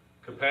 including,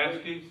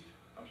 Capacities,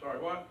 I'm sorry,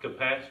 what?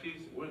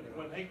 capacities? When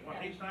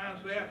he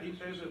signs that, he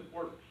says it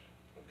works.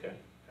 Okay.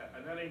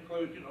 And that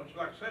includes, it's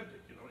like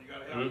septic, you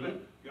gotta have, Mhm.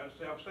 you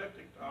gotta have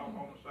septic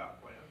on the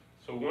site plan.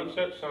 So once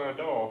that's signed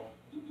off,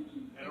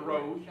 And the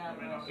roads,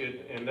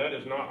 and that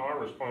is not our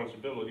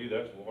responsibility,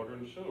 that's water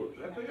and sewer.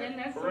 that's Then it.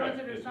 that's the ones Correct,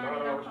 that are it's not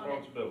signing our off on it.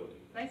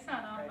 responsibility. They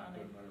sign off Okay. on it.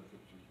 Doesn't matter if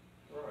it's just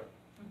Right.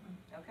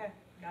 Mhm. Okay,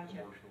 gotcha.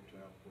 commercial,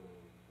 tap, or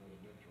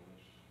residential,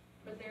 it's.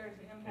 But there's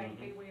an impact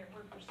fee Mhm.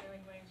 we're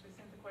pursuing, we actually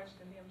sent the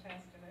question to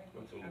MTS today.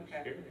 That's a little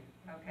Okay. scary.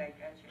 Okay,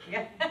 gotcha.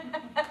 Yeah.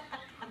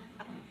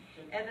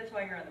 Ed, that's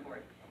why you're on the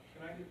board.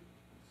 Can I get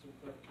some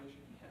clarification?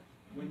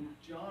 When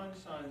John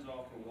signs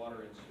off for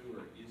water and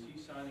sewer, is he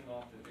signing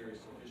off that there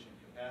is sufficient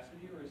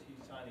capacity, or is he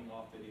signing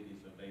off that it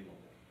is available?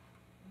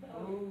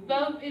 Ooh.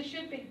 Both, it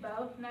should be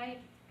both, Nate,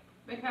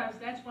 because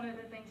that's one of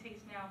the things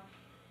he's now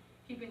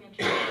keeping in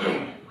check,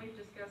 and we've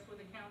discussed with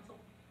the council.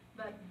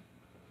 But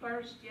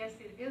first, yes,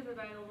 it is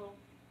available.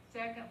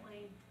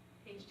 Secondly,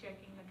 he's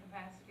checking the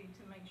capacity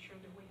to make sure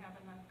that we have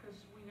enough, because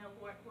we know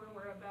where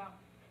we're about.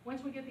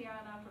 Once we get the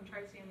I-9 from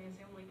Tracy and the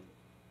assembly,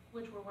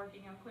 which we're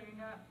working on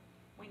clearing up,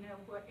 we know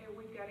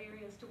we've got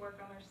areas to work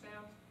on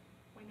ourselves.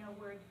 We know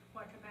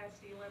what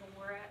capacity level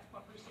we're at,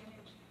 what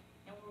percentage,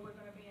 and where we're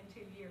gonna be in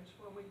 2 years,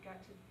 where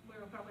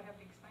we'll probably have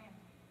to expand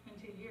in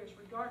 2 years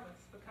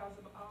regardless, because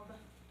of all the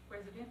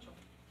residential,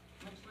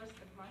 much less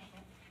the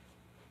commercial.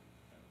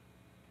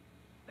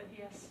 But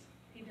yes,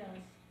 he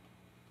does.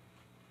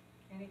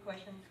 Any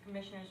questions,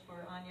 commissioners,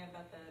 for Anya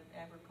about the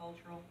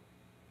agricultural?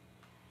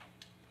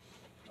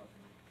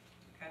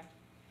 Okay.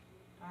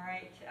 All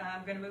right,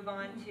 I'm going to move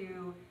on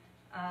to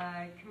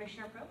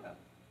Commissioner Provo.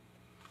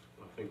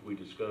 I think we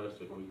discussed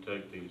that we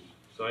take these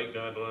site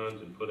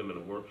guidelines and put them in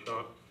a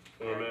workshop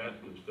format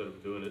instead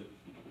of doing it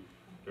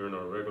during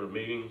our regular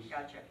meetings,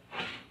 Gotcha.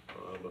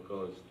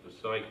 because the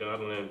site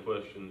guideline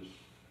questions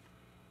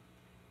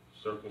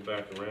circle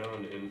back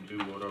around into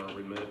what our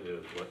remit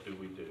is, what do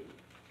we do?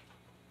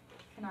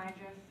 Can I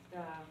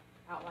just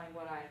outline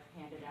what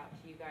I've handed out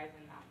to you guys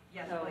in that?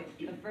 Yes, So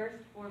please. the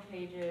first 4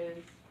 pages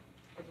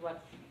is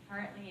what's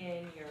currently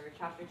in your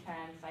chapter 10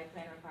 site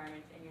plan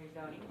requirements in your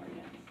zoning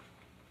ordinance.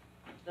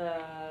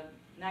 The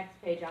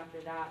next page after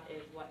that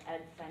is what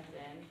Ed sent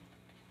in.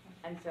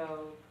 And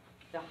so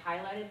the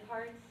highlighted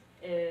parts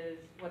is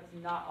what's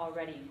not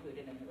already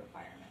included in the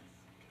requirements.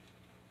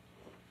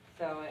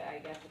 So I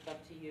guess it's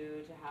up to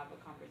you to have a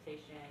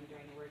conversation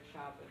during the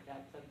workshop if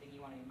that's something you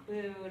want to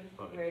include,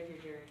 Right. where's your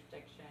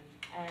jurisdiction.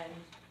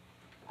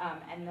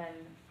 And then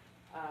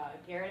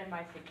Garrett and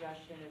my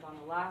suggestion is on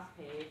the last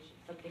page,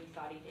 something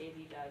Saudi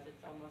Daisy does,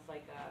 it's almost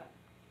like a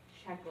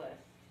checklist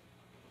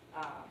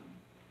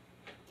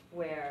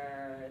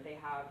where they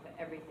have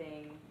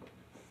everything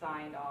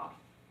signed off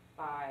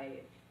by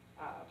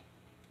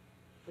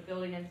the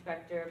building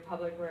inspector,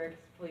 public works,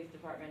 police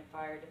department,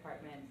 fire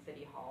department,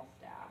 city hall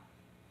staff.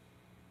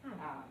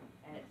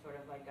 And it's sort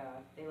of like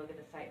they look at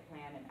the site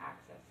plan and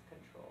access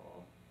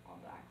control, all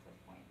the access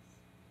points.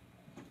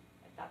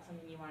 If that's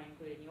something you want to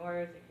include in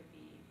yours, it could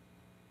be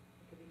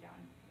done.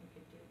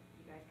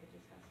 You guys could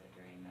discuss it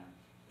during the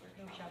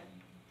workshop.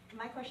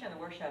 My question on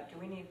the workshop, do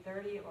we need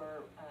 30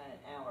 or an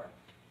hour?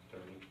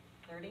 30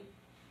 30?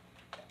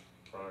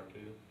 prior to?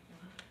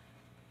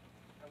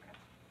 Okay.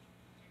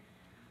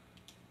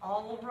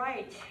 All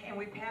right, and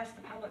we passed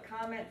the public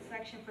comment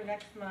section for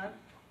next month.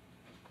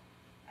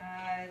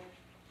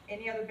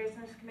 Any other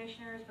business,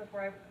 commissioners,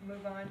 before I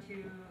move on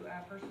to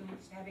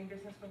persons having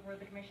business before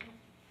the commission?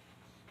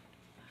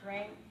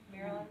 Drain,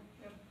 Marilyn?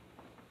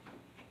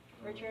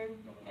 Richard,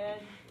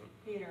 Ed,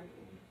 Peter,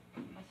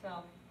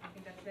 myself, I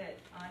think that's it.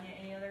 Anya,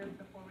 any other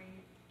before we,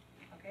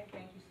 okay,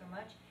 thank you so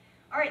much.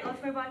 All right,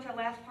 let's move on to the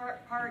last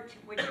part,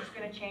 which is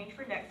going to change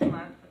for next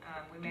month.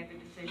 We made the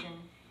decision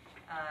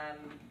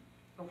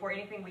before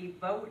anything we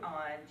vote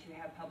on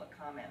to have public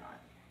comment on.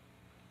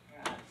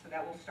 So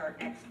that will start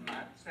next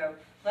month. So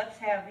let's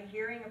have a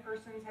hearing of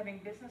persons having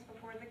business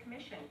before the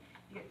commission.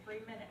 You get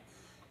 3 minutes.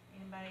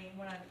 Anybody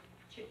want to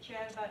chit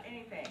chat about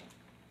anything?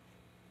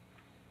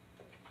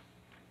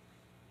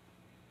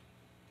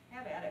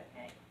 Have at it,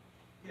 Nate.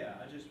 Yeah,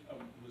 I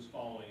was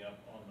following up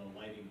on the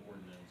lighting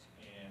ordinance,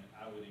 and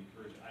I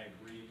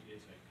agree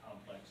it's a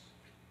complex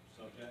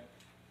subject,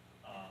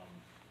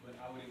 but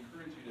I would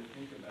encourage you to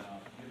think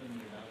about, given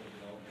the amount of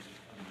development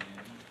that's coming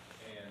in,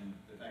 and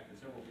the fact that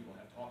several people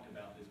have talked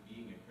about this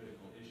being a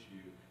critical issue,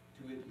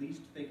 to at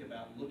least think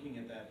about looking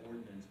at that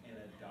ordinance and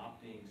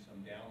adopting some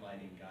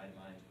downlighting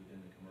guidelines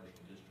within the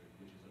commercial district,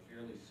 which is a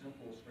fairly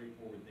simple,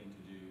 straightforward thing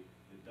to do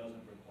that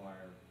doesn't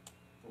require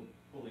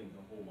pulling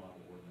the whole model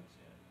ordinance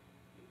in.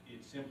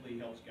 It simply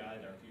helps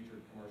guide our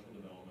future commercial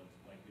developments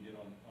like we we did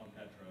on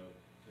Petro,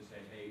 to say,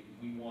 hey,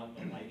 we want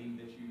the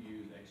lighting that you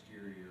use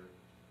exterior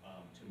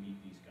to meet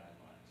these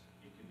guidelines.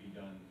 It can be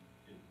done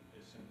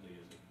as simply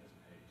as a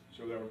page.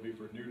 So that would be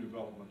for new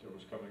development that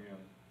was coming in.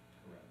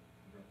 Correct.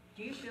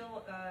 Do you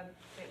feel that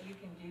you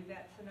can do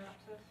that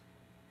synopsis?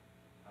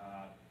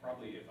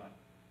 Probably if I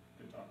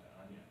could talk to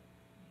Anya.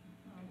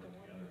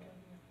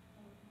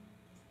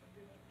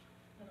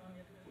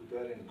 Would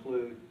that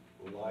include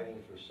lighting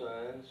for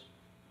signs?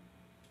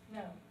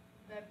 No,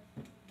 that's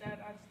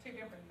two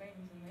different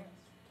things in this.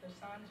 The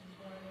signs is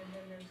one, and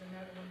then there's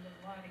another one with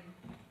lighting.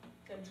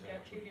 So it's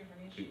got two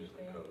different issues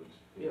there.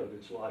 Yeah, but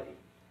it's lighting.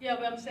 Yeah,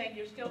 but I'm saying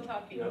you're still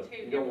talking You know,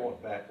 two you don't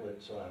different. want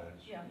backlit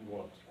signs. Yeah. You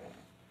want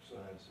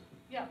signs that.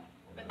 Yeah,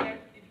 but there,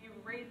 if you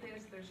read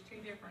this, there's two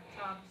different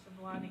types of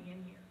lighting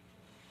in here.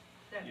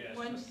 That Yes.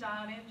 one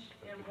signage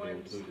and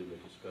one's Included in the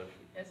discussion.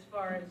 as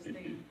far as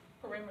the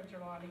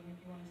perimeter lighting, if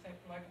you want to say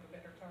for lack of a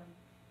better term.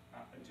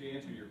 To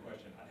answer your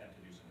question, I'd have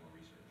to do some more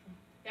research.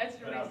 That's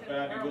the reason But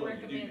I'd be Earl willing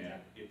to do recommends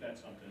that, it. if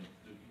that's something,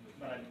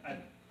 but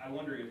I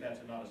wonder if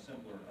that's not a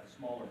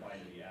smaller bite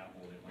of the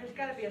apple that might. There's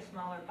got to be a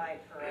smaller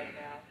bite for right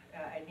now.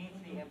 It needs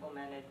to be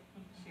implemented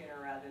sooner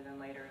rather than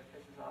later if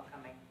this is all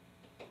coming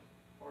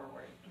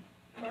forward.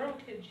 Earl,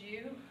 could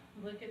you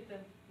look at the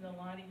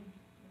lighting,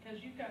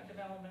 because you've got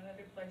development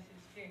other places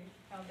too,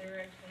 how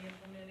they're actually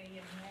implementing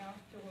it now,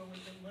 to where we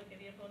can look at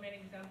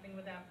implementing something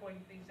without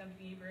going through something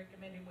you've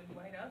recommended we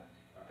wait up?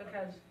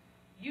 Because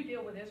you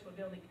deal with this with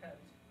building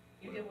codes,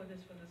 you deal with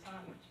this with the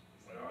signage.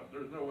 Well,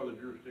 there's no other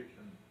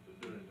jurisdiction that's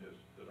doing this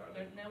that I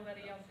There's think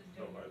nobody else is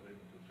doing it. nobody's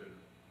even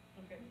considered.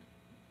 Okay.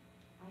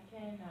 I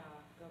can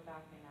go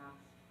back and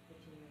ask the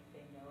team if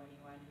they know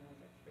anyone who has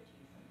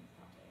expertise in this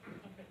topic.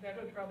 Okay, that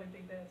would probably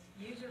be best.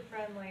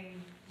 User-friendly,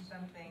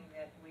 something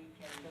that we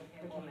can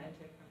implement.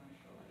 Pertaining to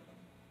commercial lighting.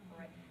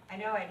 Right. I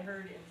know I'd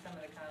heard in some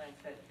of the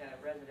comments that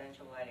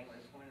residential lighting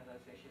was one of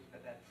those issues,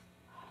 but that's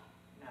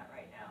not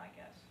right now, I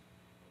guess.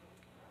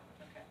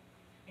 Okay.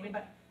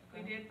 Anybody?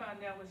 We did find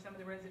out with some of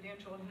the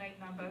residential, and Nate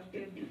and I both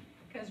did,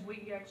 because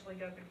we actually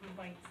got the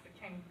complaints that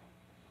came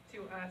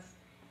to us.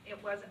 It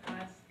wasn't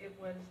us, it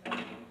was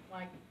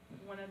like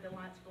one of the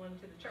lights belonged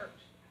to the church.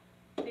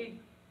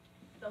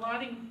 The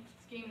lighting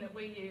scheme that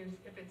we use,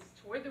 if it's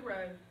toward the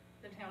road,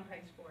 the town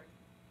pays for it.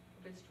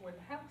 If it's toward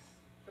the house,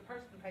 the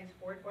person pays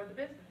for it, or the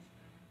business.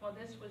 Well,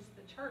 this was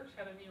the church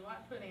had a new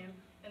light put in,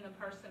 and the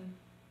person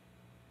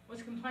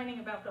was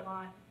complaining about the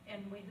light, and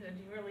we said,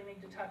 you really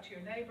need to talk to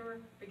your neighbor,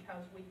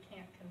 because we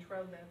can't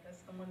control that.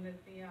 That's the one that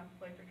the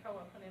electric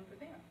co-op put in for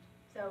them.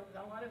 So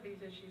a lot of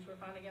these issues, we're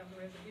finding out in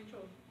the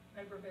residential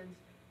neighborhoods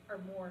are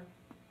more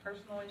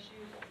personal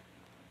issues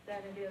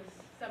than it is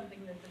something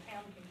that the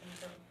town can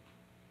control.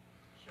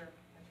 Sure,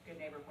 that's good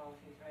neighbor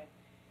policies, right?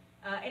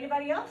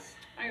 Anybody else?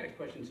 I got a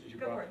question since you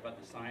Go brought for it. up about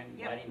the sign,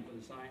 Yep. lighting for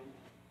the sign.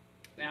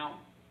 Now,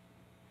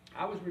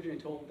 I was originally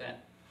told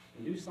that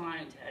new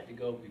signs had to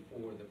go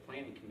before the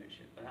planning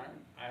commission, but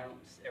I don't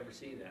ever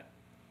see that.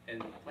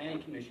 And the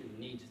planning commission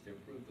needs to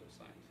approve those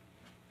signs.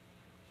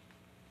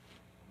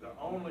 The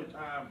only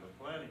time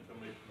the planning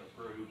commission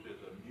approves is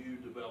a new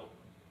development.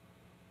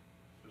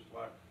 Just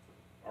like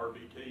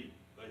RBT,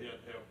 they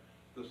had to have,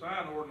 the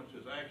sign ordinance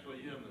is actually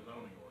in the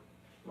zoning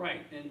ordinance.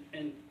 Right,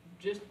 and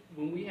just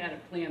when we had a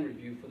plan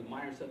review for the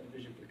minor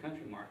subdivision for the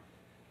Country Mart,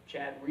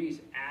 Chad Reese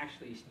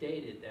actually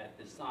stated that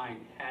the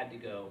sign had to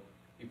go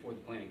before the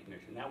planning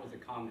commission. That was a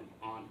comment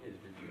on his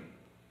review.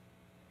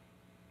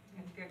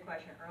 That's a good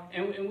question, Earl.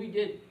 And we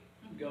did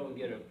go and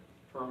get a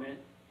permit,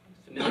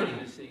 submitted it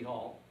to the city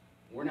hall.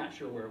 We're not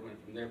sure where it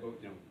went from there, but,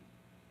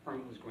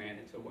 permit was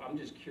granted. So I'm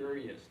just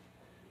curious,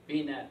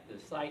 being that the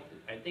site,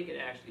 I think it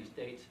actually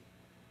states,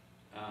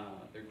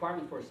 the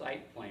requirement for a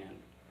site plan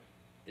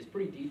is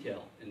pretty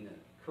detailed in the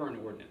current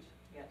ordinance.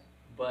 Yes.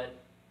 But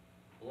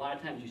a lot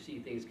of times you see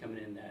things coming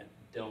in that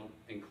don't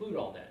include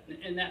all that.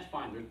 And that's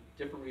fine. There's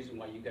different reasons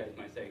why you guys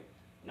might say,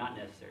 not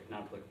necessary,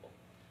 not applicable.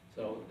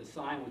 So the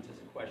sign was just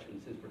a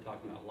question, since we're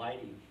talking about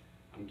lighting,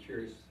 I'm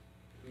curious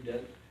who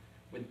does,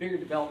 with bigger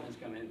developments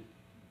come in,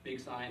 big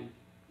sign,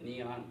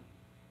 neon.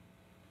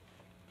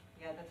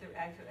 Yeah, that's an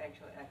excellent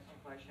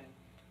question.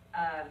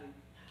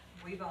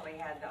 We've only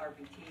had the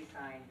RBT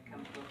sign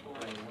come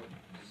before,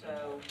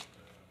 so,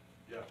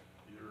 Yeah,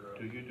 you're.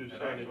 Do you do and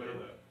signage, actually,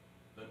 Earl?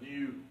 the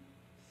new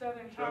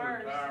Southern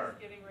Southern Tire Tire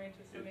is getting ready to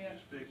is submit.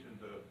 fixing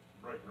to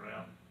break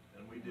ground,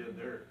 and we did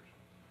theirs.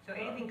 so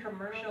anything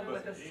commercial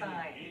with a But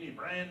sign. Any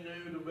brand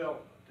new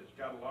development that's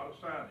got a lot of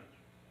signage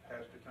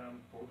has to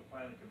come before the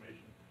planning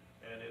commission,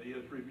 and it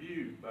is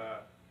reviewed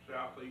by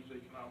Southeast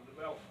Economic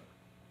Development.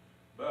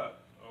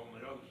 But on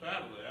the other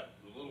side of that,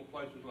 the little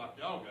places like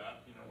y'all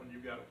got, when you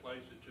got a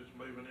place that's just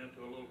moving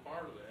into a little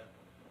part of that,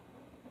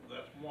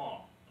 that's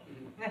moi.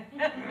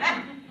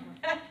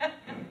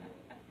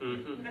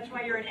 That's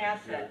why you're an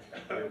asset.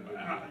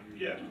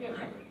 Yes.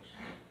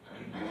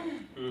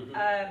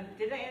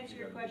 Did I answer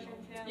your question,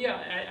 Tim?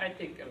 Yeah, I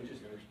think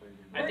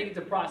I think it's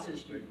a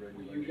process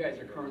you guys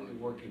are currently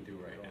working through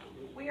right now.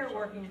 We are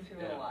working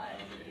through a lot.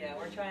 Yeah,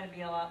 we're trying to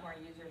be a lot more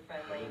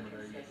user-friendly and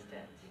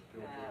consistent.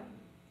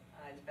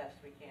 as best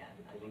we can.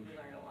 I think we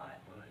learned a lot.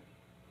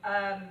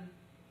 Right.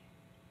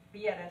 But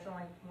yeah, that's the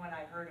only one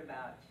I heard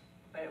about,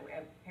 but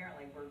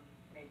apparently we're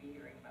maybe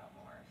hearing about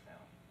more, so.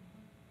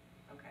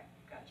 Okay,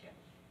 gotcha.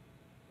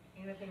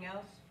 Anything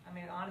else? I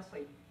mean,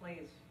 honestly,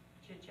 please,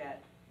 chit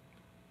chat.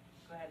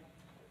 Go ahead.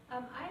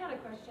 I had a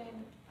question.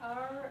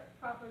 Our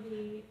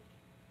property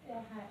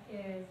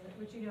is,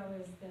 which you know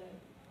is the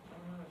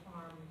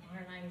farm,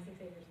 196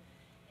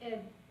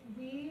 acres.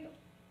 We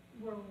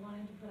were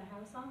wanting to put a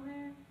house on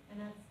there, and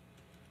that's,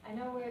 I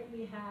know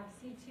we have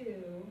C2,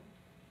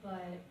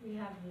 but we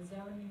have the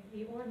zoning,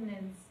 the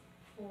ordinance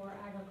for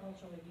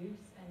agricultural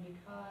use, and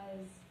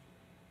because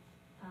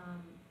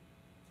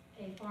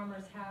a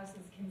farmer's house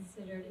is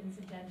considered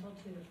incidental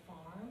to the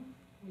farm,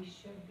 we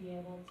should be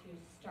able to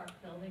start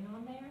building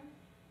on there.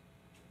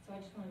 So I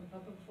just wanted,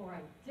 but before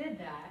I did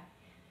that,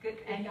 Good.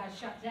 and got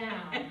shut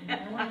down,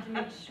 I wanted to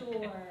make sure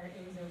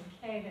it was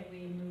okay that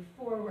we move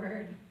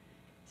forward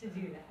to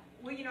do that.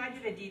 Well, you know, I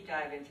did a deep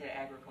dive into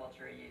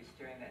agriculture use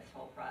during this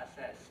whole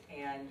process,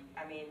 and,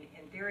 I mean,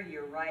 in theory,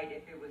 you're right,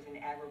 if it was an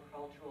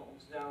agricultural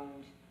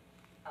zoned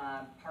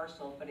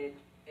parcel, but it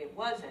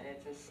wasn't,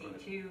 it's a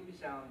C2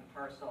 zone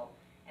parcel,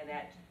 and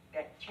that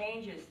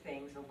changes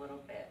things a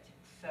little bit.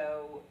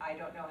 So I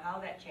don't know how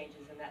that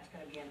changes, and that's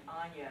gonna be an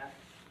Anya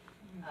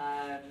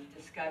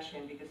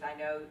discussion, because I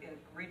know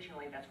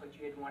originally that's what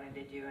you had wanted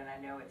to do, and I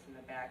know it's in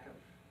the back of,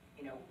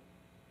 you know,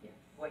 Yes.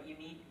 what you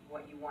need,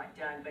 what you want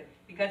done, but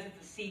because it's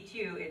a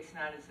C2, it's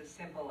not as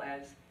simple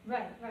as,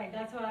 Right,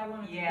 that's what I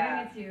wanted to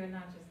Yeah. bring it to, and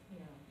not just, you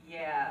know.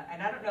 yeah,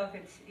 and I don't know if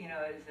it's, you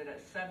know, is it a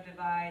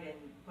subdivide and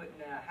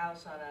putting a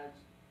house on a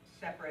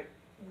separate,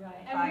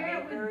 Right, 5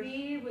 and where it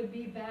acres? would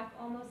be back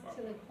almost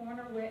to the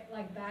corner where,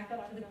 like back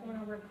up to the corner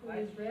where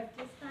Cooley's Rift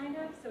is kind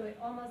of, so it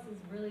almost is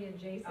really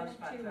adjacent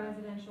spot to zone.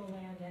 residential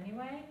land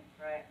anyway.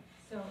 right?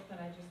 So, but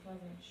I just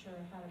wasn't sure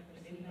how to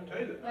proceed. I tell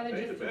you, Whether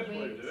the just best way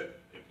to wait. do it,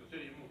 if the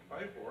city wants to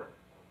pay for it,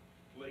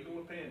 legal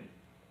opinion.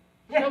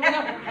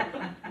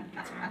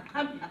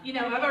 You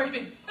know, I've already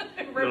been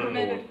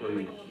recommended please.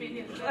 legal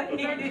opinions.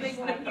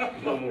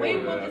 We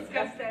will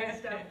discuss that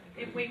stuff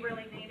if we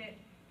really need it.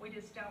 We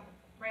just don't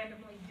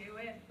randomly do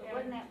it. But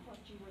wasn't that what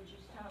you were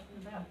just talking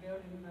about,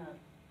 building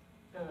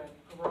the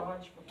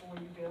garage before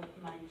you built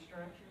the main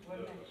structure?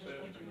 Wasn't that just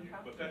what you were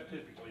talking But about? that's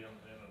typically in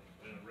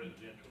a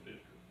residential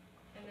district.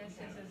 And this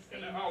is a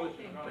C. And all this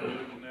is kind of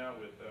moving now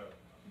with, I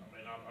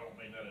mean, I don't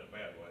mean that in a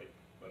bad way,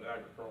 but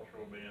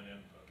agricultural being in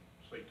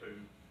C2,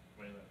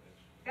 I mean,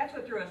 it's That's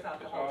what threw us off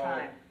the It's whole all-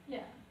 time.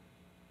 Yeah,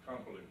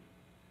 convoluted.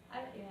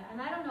 yeah, and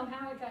I don't know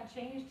how it got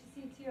changed to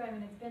C2, I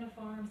mean, it's been a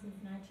farm since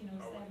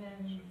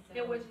 1907, so.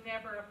 It was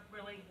never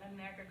really an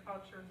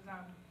agriculture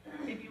zone.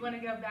 If you want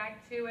to go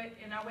back to it,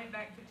 and I went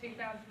back to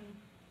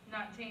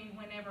 2019,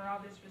 whenever all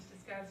this was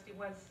discussed, it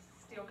was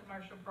still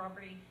commercial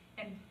property.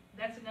 And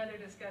that's another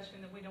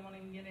discussion that we don't want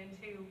to get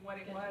into, what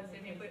it was,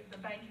 and if the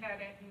bank had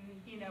it, and,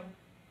 you know,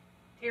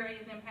 Terry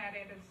and them had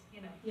it as,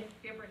 you know, Yeah.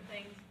 different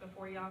things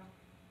before y'all.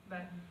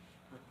 But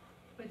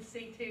with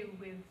C2,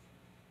 with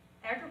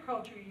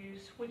agriculture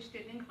use, which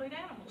didn't include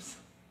animals.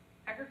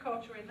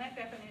 Agriculture in that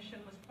definition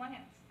was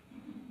plants,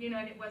 you know,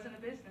 and it wasn't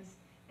a business.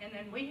 And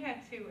then we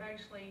had to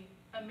actually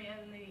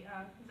amend the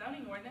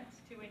zoning ordinance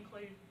to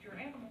include your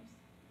animals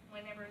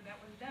whenever that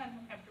was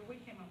done after we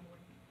came on board.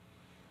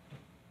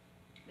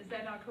 Is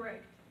that not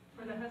correct?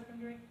 For the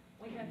husbandry,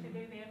 we had to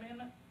do the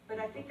amendment? But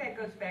I think that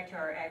goes back to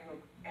our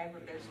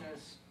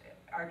agribusiness,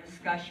 our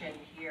discussion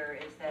here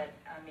is that,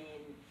 I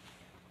mean,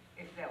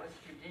 if that was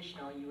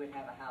traditional, you would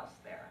have a house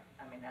there.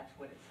 I mean, that's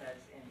what it says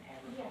in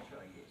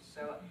agricultural use.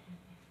 So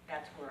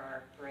that's where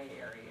our gray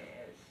area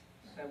is.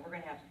 So we're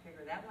gonna have to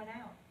figure that one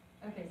out.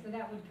 Okay, so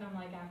that would come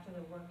like after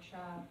the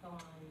workshop on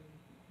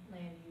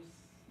land use.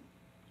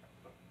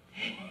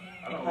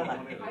 I don't know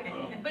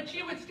when it, But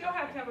you would still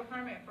have to have a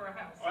permit for a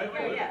house. I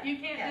would. Yeah. You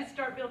can't just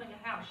start building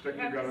a house. I You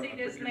think have to see I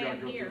this think you gotta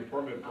man go here. through the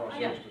permit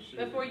Yeah, process to see.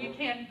 before if you it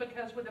can,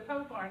 because with the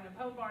pole barn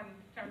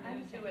turned I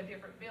into a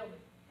different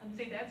building.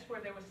 See, that's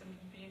where there was some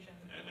confusion.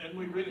 and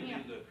we really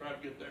need to try to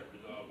get that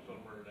resolved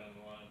somewhere down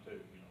the line too,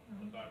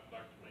 you know. I'd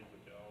like to meet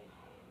with y'all,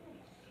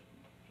 and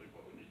see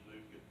what we need to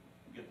do,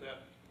 get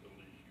that little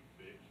issue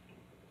fixed.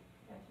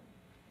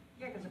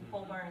 Yeah, because a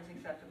pole barn is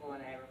acceptable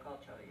in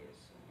agricultural use.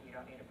 You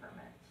don't need a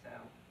permit, so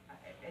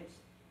it's,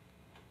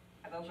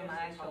 I've opened my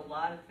eyes to a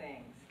lot of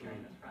things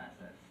during this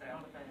process, so.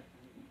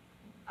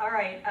 All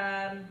right,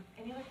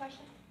 any other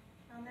questions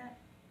on that?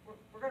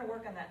 We're gonna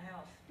work on that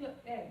house. Yeah,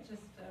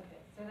 just,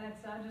 okay, so that's,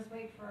 I'll just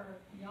wait for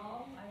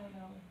y'all, I don't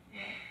know what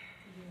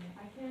to do.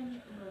 I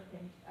can look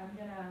in, I'm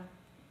gonna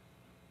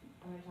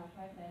talk to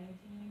my planning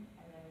team,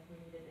 and then if we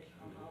need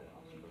additional help,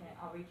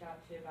 I'll reach out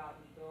to about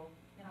legal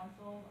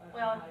counsel.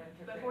 Well,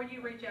 before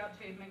you reach out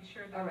to, make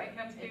sure that it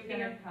comes through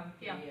here. It's gonna come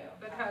Yeah, through you.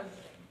 because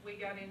we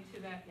got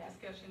into that Yeah.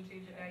 discussion too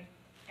today.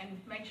 And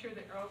make sure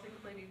that Earl's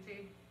included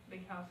too,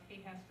 because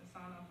he has to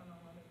sign off on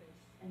all of this.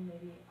 And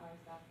maybe our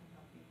staff can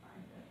help you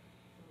find a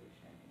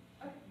solution.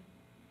 Okay.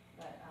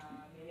 But,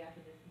 maybe after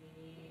this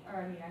meeting,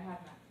 or I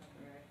have Matt's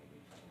number, I could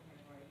reach out to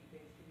him, or you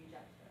guys could reach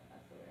out to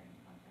us, so we're in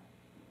contact.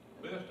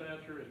 Best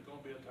answer, it's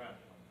gonna be a time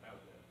limit,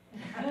 how's that?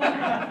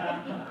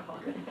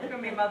 It's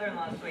gonna be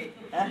mother-in-law suite.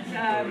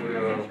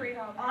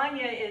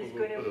 Anya is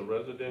We'll put a gonna be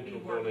residential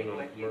building working on a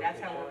with you, that's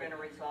how commercial we're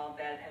gonna resolve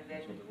that, and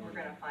then we're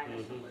gonna find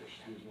a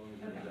solution. As long as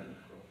it's done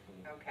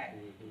across Okay.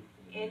 Mhm.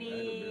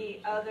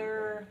 Any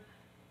other,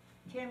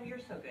 Tim, you're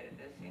so good at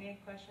this, any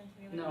questions,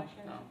 any other No,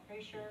 questions? no. Are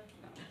you sure?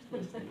 No, just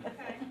listening.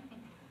 Okay.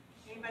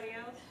 Anybody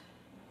else?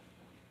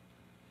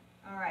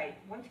 All right,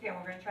 once again,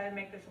 we're gonna try to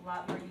make this a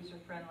lot more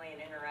user-friendly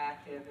and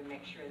interactive and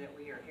make sure that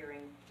we are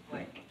hearing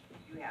what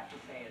you have to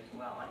say as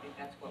well. I think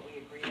that's what we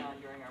agreed on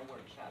during our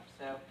workshop.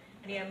 So,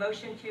 I need a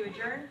motion to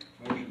adjourn?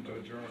 Motion to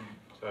adjourn.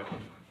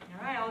 Second.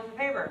 All right, all those in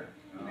favor?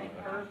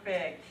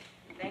 Perfect.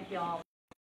 Thank you all.